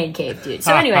 Huge pain cave, dude.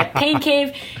 So anyway, pain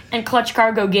cave and clutch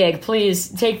cargo gig. Please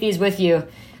take these with you.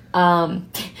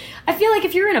 I feel like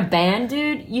if you're in a band,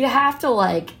 dude, you have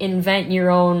to invent your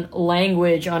own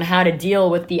language on how to deal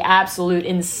with the absolute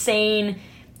insane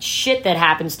shit that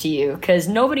happens to you, because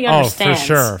nobody understands.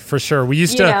 Oh, for sure. We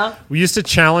used to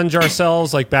challenge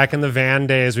ourselves back in the van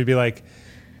days. We'd be like,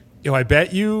 yo, I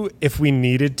bet you if we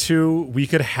needed to, we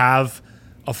could have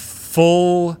a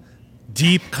full,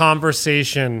 deep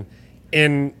conversation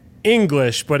in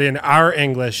English, but in our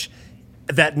English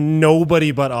that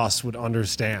nobody but us would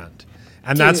understand.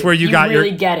 And dude, that's where you got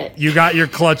really get it. You got your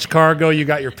clutch cargo, you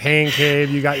got your pain cave,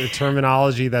 you got your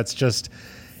terminology that's just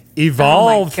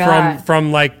evolved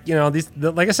from these,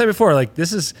 like I said before,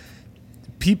 this is,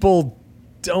 people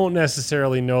don't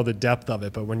necessarily know the depth of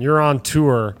it, but when you're on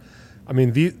tour, I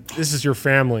mean, this is your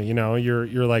family,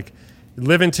 you're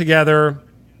living together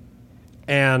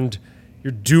and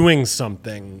you're doing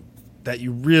something that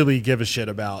you really give a shit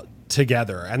about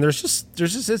together. And there's just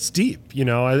it's deep,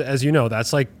 as you know,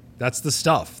 that's the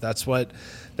stuff. That's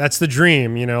the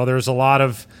dream. There's a lot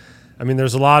of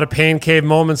pain cave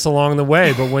moments along the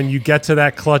way, but when you get to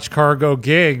that clutch cargo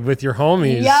gig with your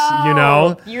homies,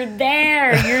 you're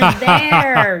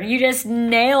there. You just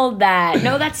nailed that.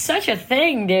 No, that's such a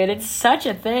thing, dude. It's such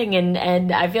a thing.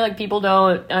 And I feel like people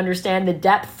don't understand the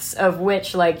depths of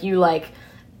which you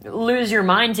lose your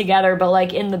mind together,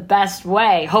 but in the best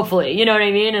way, hopefully, you know what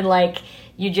I mean? And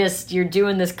you're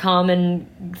doing this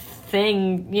common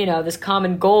thing, this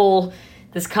common goal,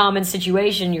 this common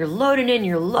situation. You're loading in,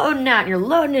 you're loading out, you're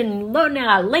loading in, loading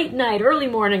out, late night, early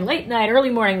morning,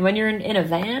 when you're in a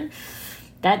van.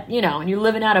 That, and you're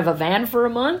living out of a van for a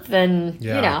month, and,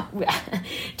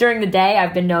 during the day,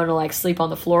 I've been known to, sleep on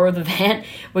the floor of the van,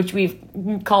 which we've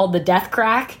called the death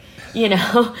crack, and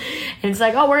it's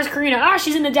oh, where's Karina? Oh,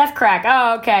 she's in the death crack.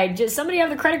 Oh, okay. Does somebody have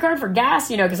the credit card for gas?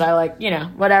 Because I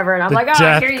whatever. And I'm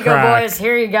oh, here you go, boys.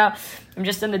 Here you go. I'm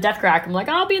just in the death crack. I'm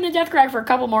I'll be in the death crack for a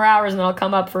couple more hours, and I'll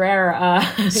come up for air.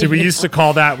 See, we used to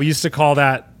call that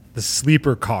the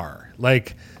sleeper car.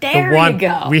 There you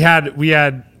go.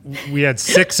 We had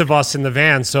 6 of us in the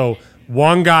van, so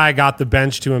one guy got the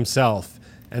bench to himself,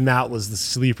 and that was the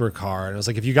sleeper car. And it was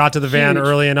if you got to the van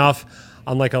early enough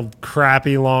on a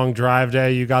crappy long drive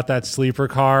day, you got that sleeper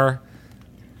car.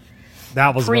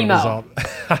 That was primo. What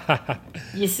it was all.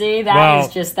 You see,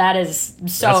 that is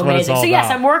so amazing. So yes,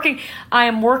 I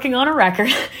am working on a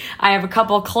record. I have a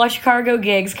couple of clutch cargo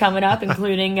gigs coming up,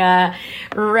 including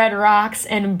Red Rocks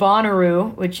and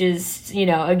Bonnaroo, which is,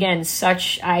 again,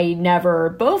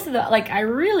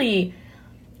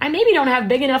 I maybe don't have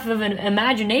big enough of an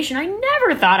imagination. I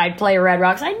never thought I'd play Red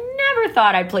Rocks. I never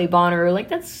thought I'd play Bonnaroo.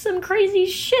 That's some crazy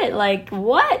shit.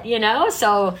 What?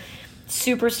 So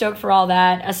super stoked for all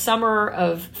that. A summer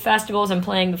of festivals. I'm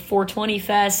playing the 420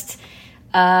 Fest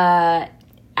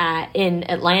in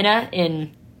Atlanta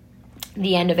in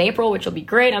the end of April, which will be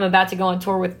great. I'm about to go on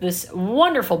tour with this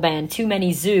wonderful band, Too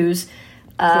Many Zoos,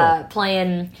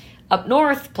 playing up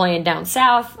north, playing down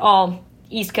south, all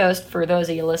East Coast for those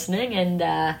of you listening,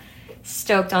 and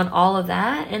stoked on all of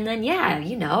that. And then,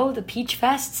 the Peach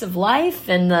Fests of life,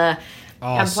 and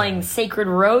I'm playing Sacred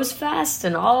Rose Fest,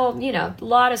 and all, a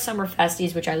lot of summer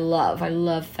festies, which I love. I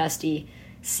love festy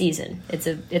season. It's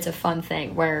a fun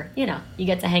thing where, you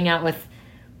get to hang out with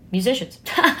musicians.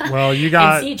 Well, you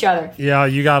got and see each other. Yeah,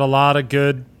 you got a lot of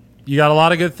good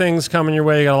things coming your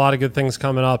way. You got a lot of good things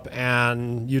coming up,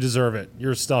 and you deserve it.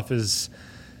 Your stuff is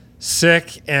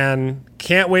sick, and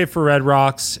can't wait for Red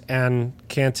Rocks, and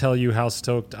can't tell you how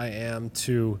stoked I am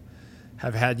to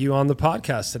have had you on the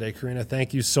podcast today, Karina.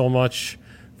 Thank you so much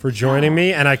for joining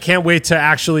me, and I can't wait to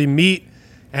actually meet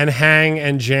and hang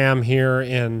and jam here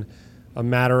in a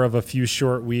matter of a few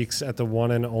short weeks at the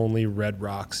one and only Red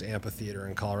Rocks Amphitheater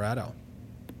in Colorado.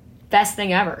 Best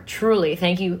thing ever. Truly.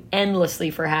 Thank you endlessly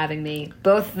for having me,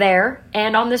 both there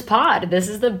and on this pod. This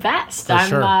is the best.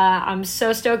 I'm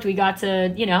so stoked we got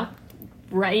to,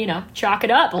 chalk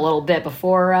it up a little bit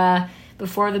before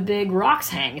the big rocks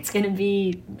hang. It's going to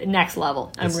be next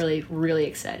level. I'm really, really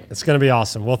excited. It's going to be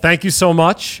awesome. Well, thank you so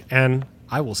much, and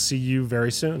I will see you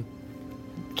very soon.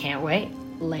 Can't wait.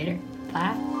 Later.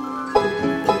 Bye.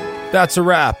 That's a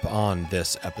wrap on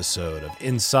this episode of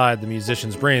Inside the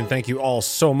Musician's Brain. Thank you all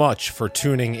so much for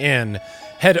tuning in.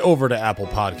 Head over to Apple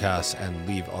Podcasts and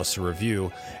leave us a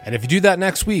review. And if you do that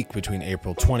next week, between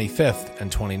April 25th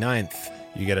and 29th,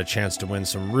 you get a chance to win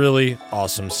some really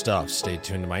awesome stuff. Stay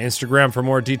tuned to my Instagram for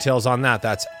more details on that.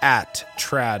 That's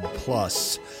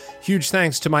 @TradPlus. Huge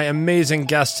thanks to my amazing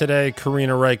guest today,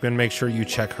 Karina Rykman. Make sure you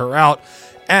check her out.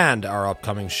 And our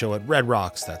upcoming show at Red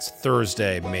Rocks, that's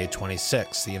Thursday, May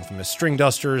 26th. The infamous String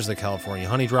Dusters, the California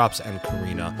Honey Drops, and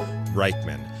Karina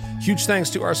Rykman. Huge thanks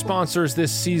to our sponsors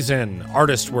this season,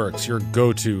 ArtistWorks, your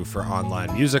go-to for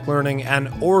online music learning, and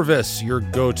Orvis, your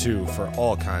go-to for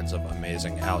all kinds of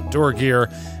amazing outdoor gear,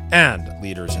 and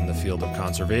leaders in the field of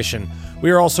conservation. We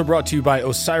are also brought to you by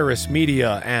Osiris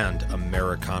Media and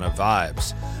Americana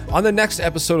Vibes. On the next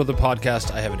episode of the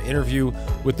podcast, I have an interview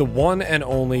with the one and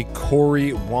only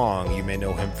Corey Wong. You may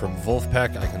know him from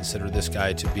Wolfpack. I consider this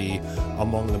guy to be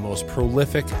among the most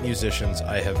prolific musicians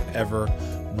I have ever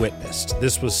witnessed.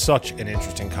 This was such an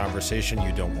interesting conversation.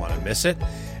 You don't want to miss it.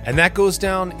 And that goes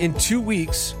down in 2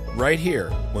 weeks right here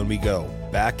when we go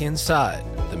back inside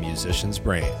the musician's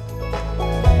brain.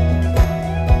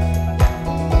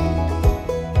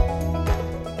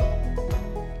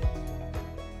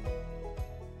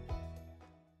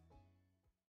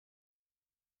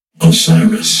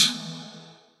 Osiris.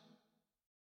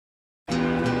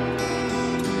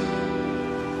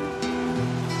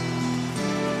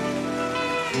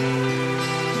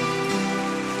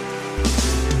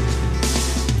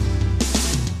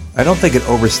 I don't think it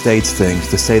overstates things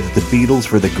to say that the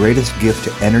Beatles were the greatest gift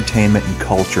to entertainment and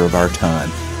culture of our time,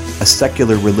 a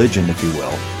secular religion, if you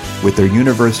will, with their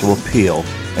universal appeal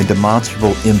and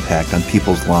demonstrable impact on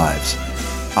people's lives.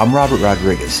 I'm Robert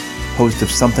Rodriguez, host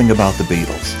of Something About the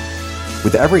Beatles.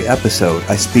 With every episode,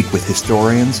 I speak with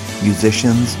historians,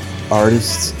 musicians,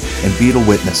 artists, and Beatle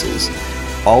witnesses,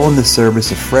 all in the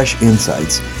service of fresh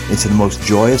insights into the most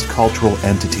joyous cultural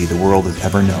entity the world has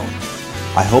ever known.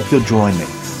 I hope you'll join me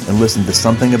and listen to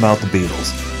Something About the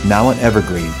Beatles, now on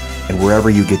Evergreen and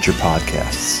wherever you get your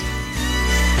podcasts.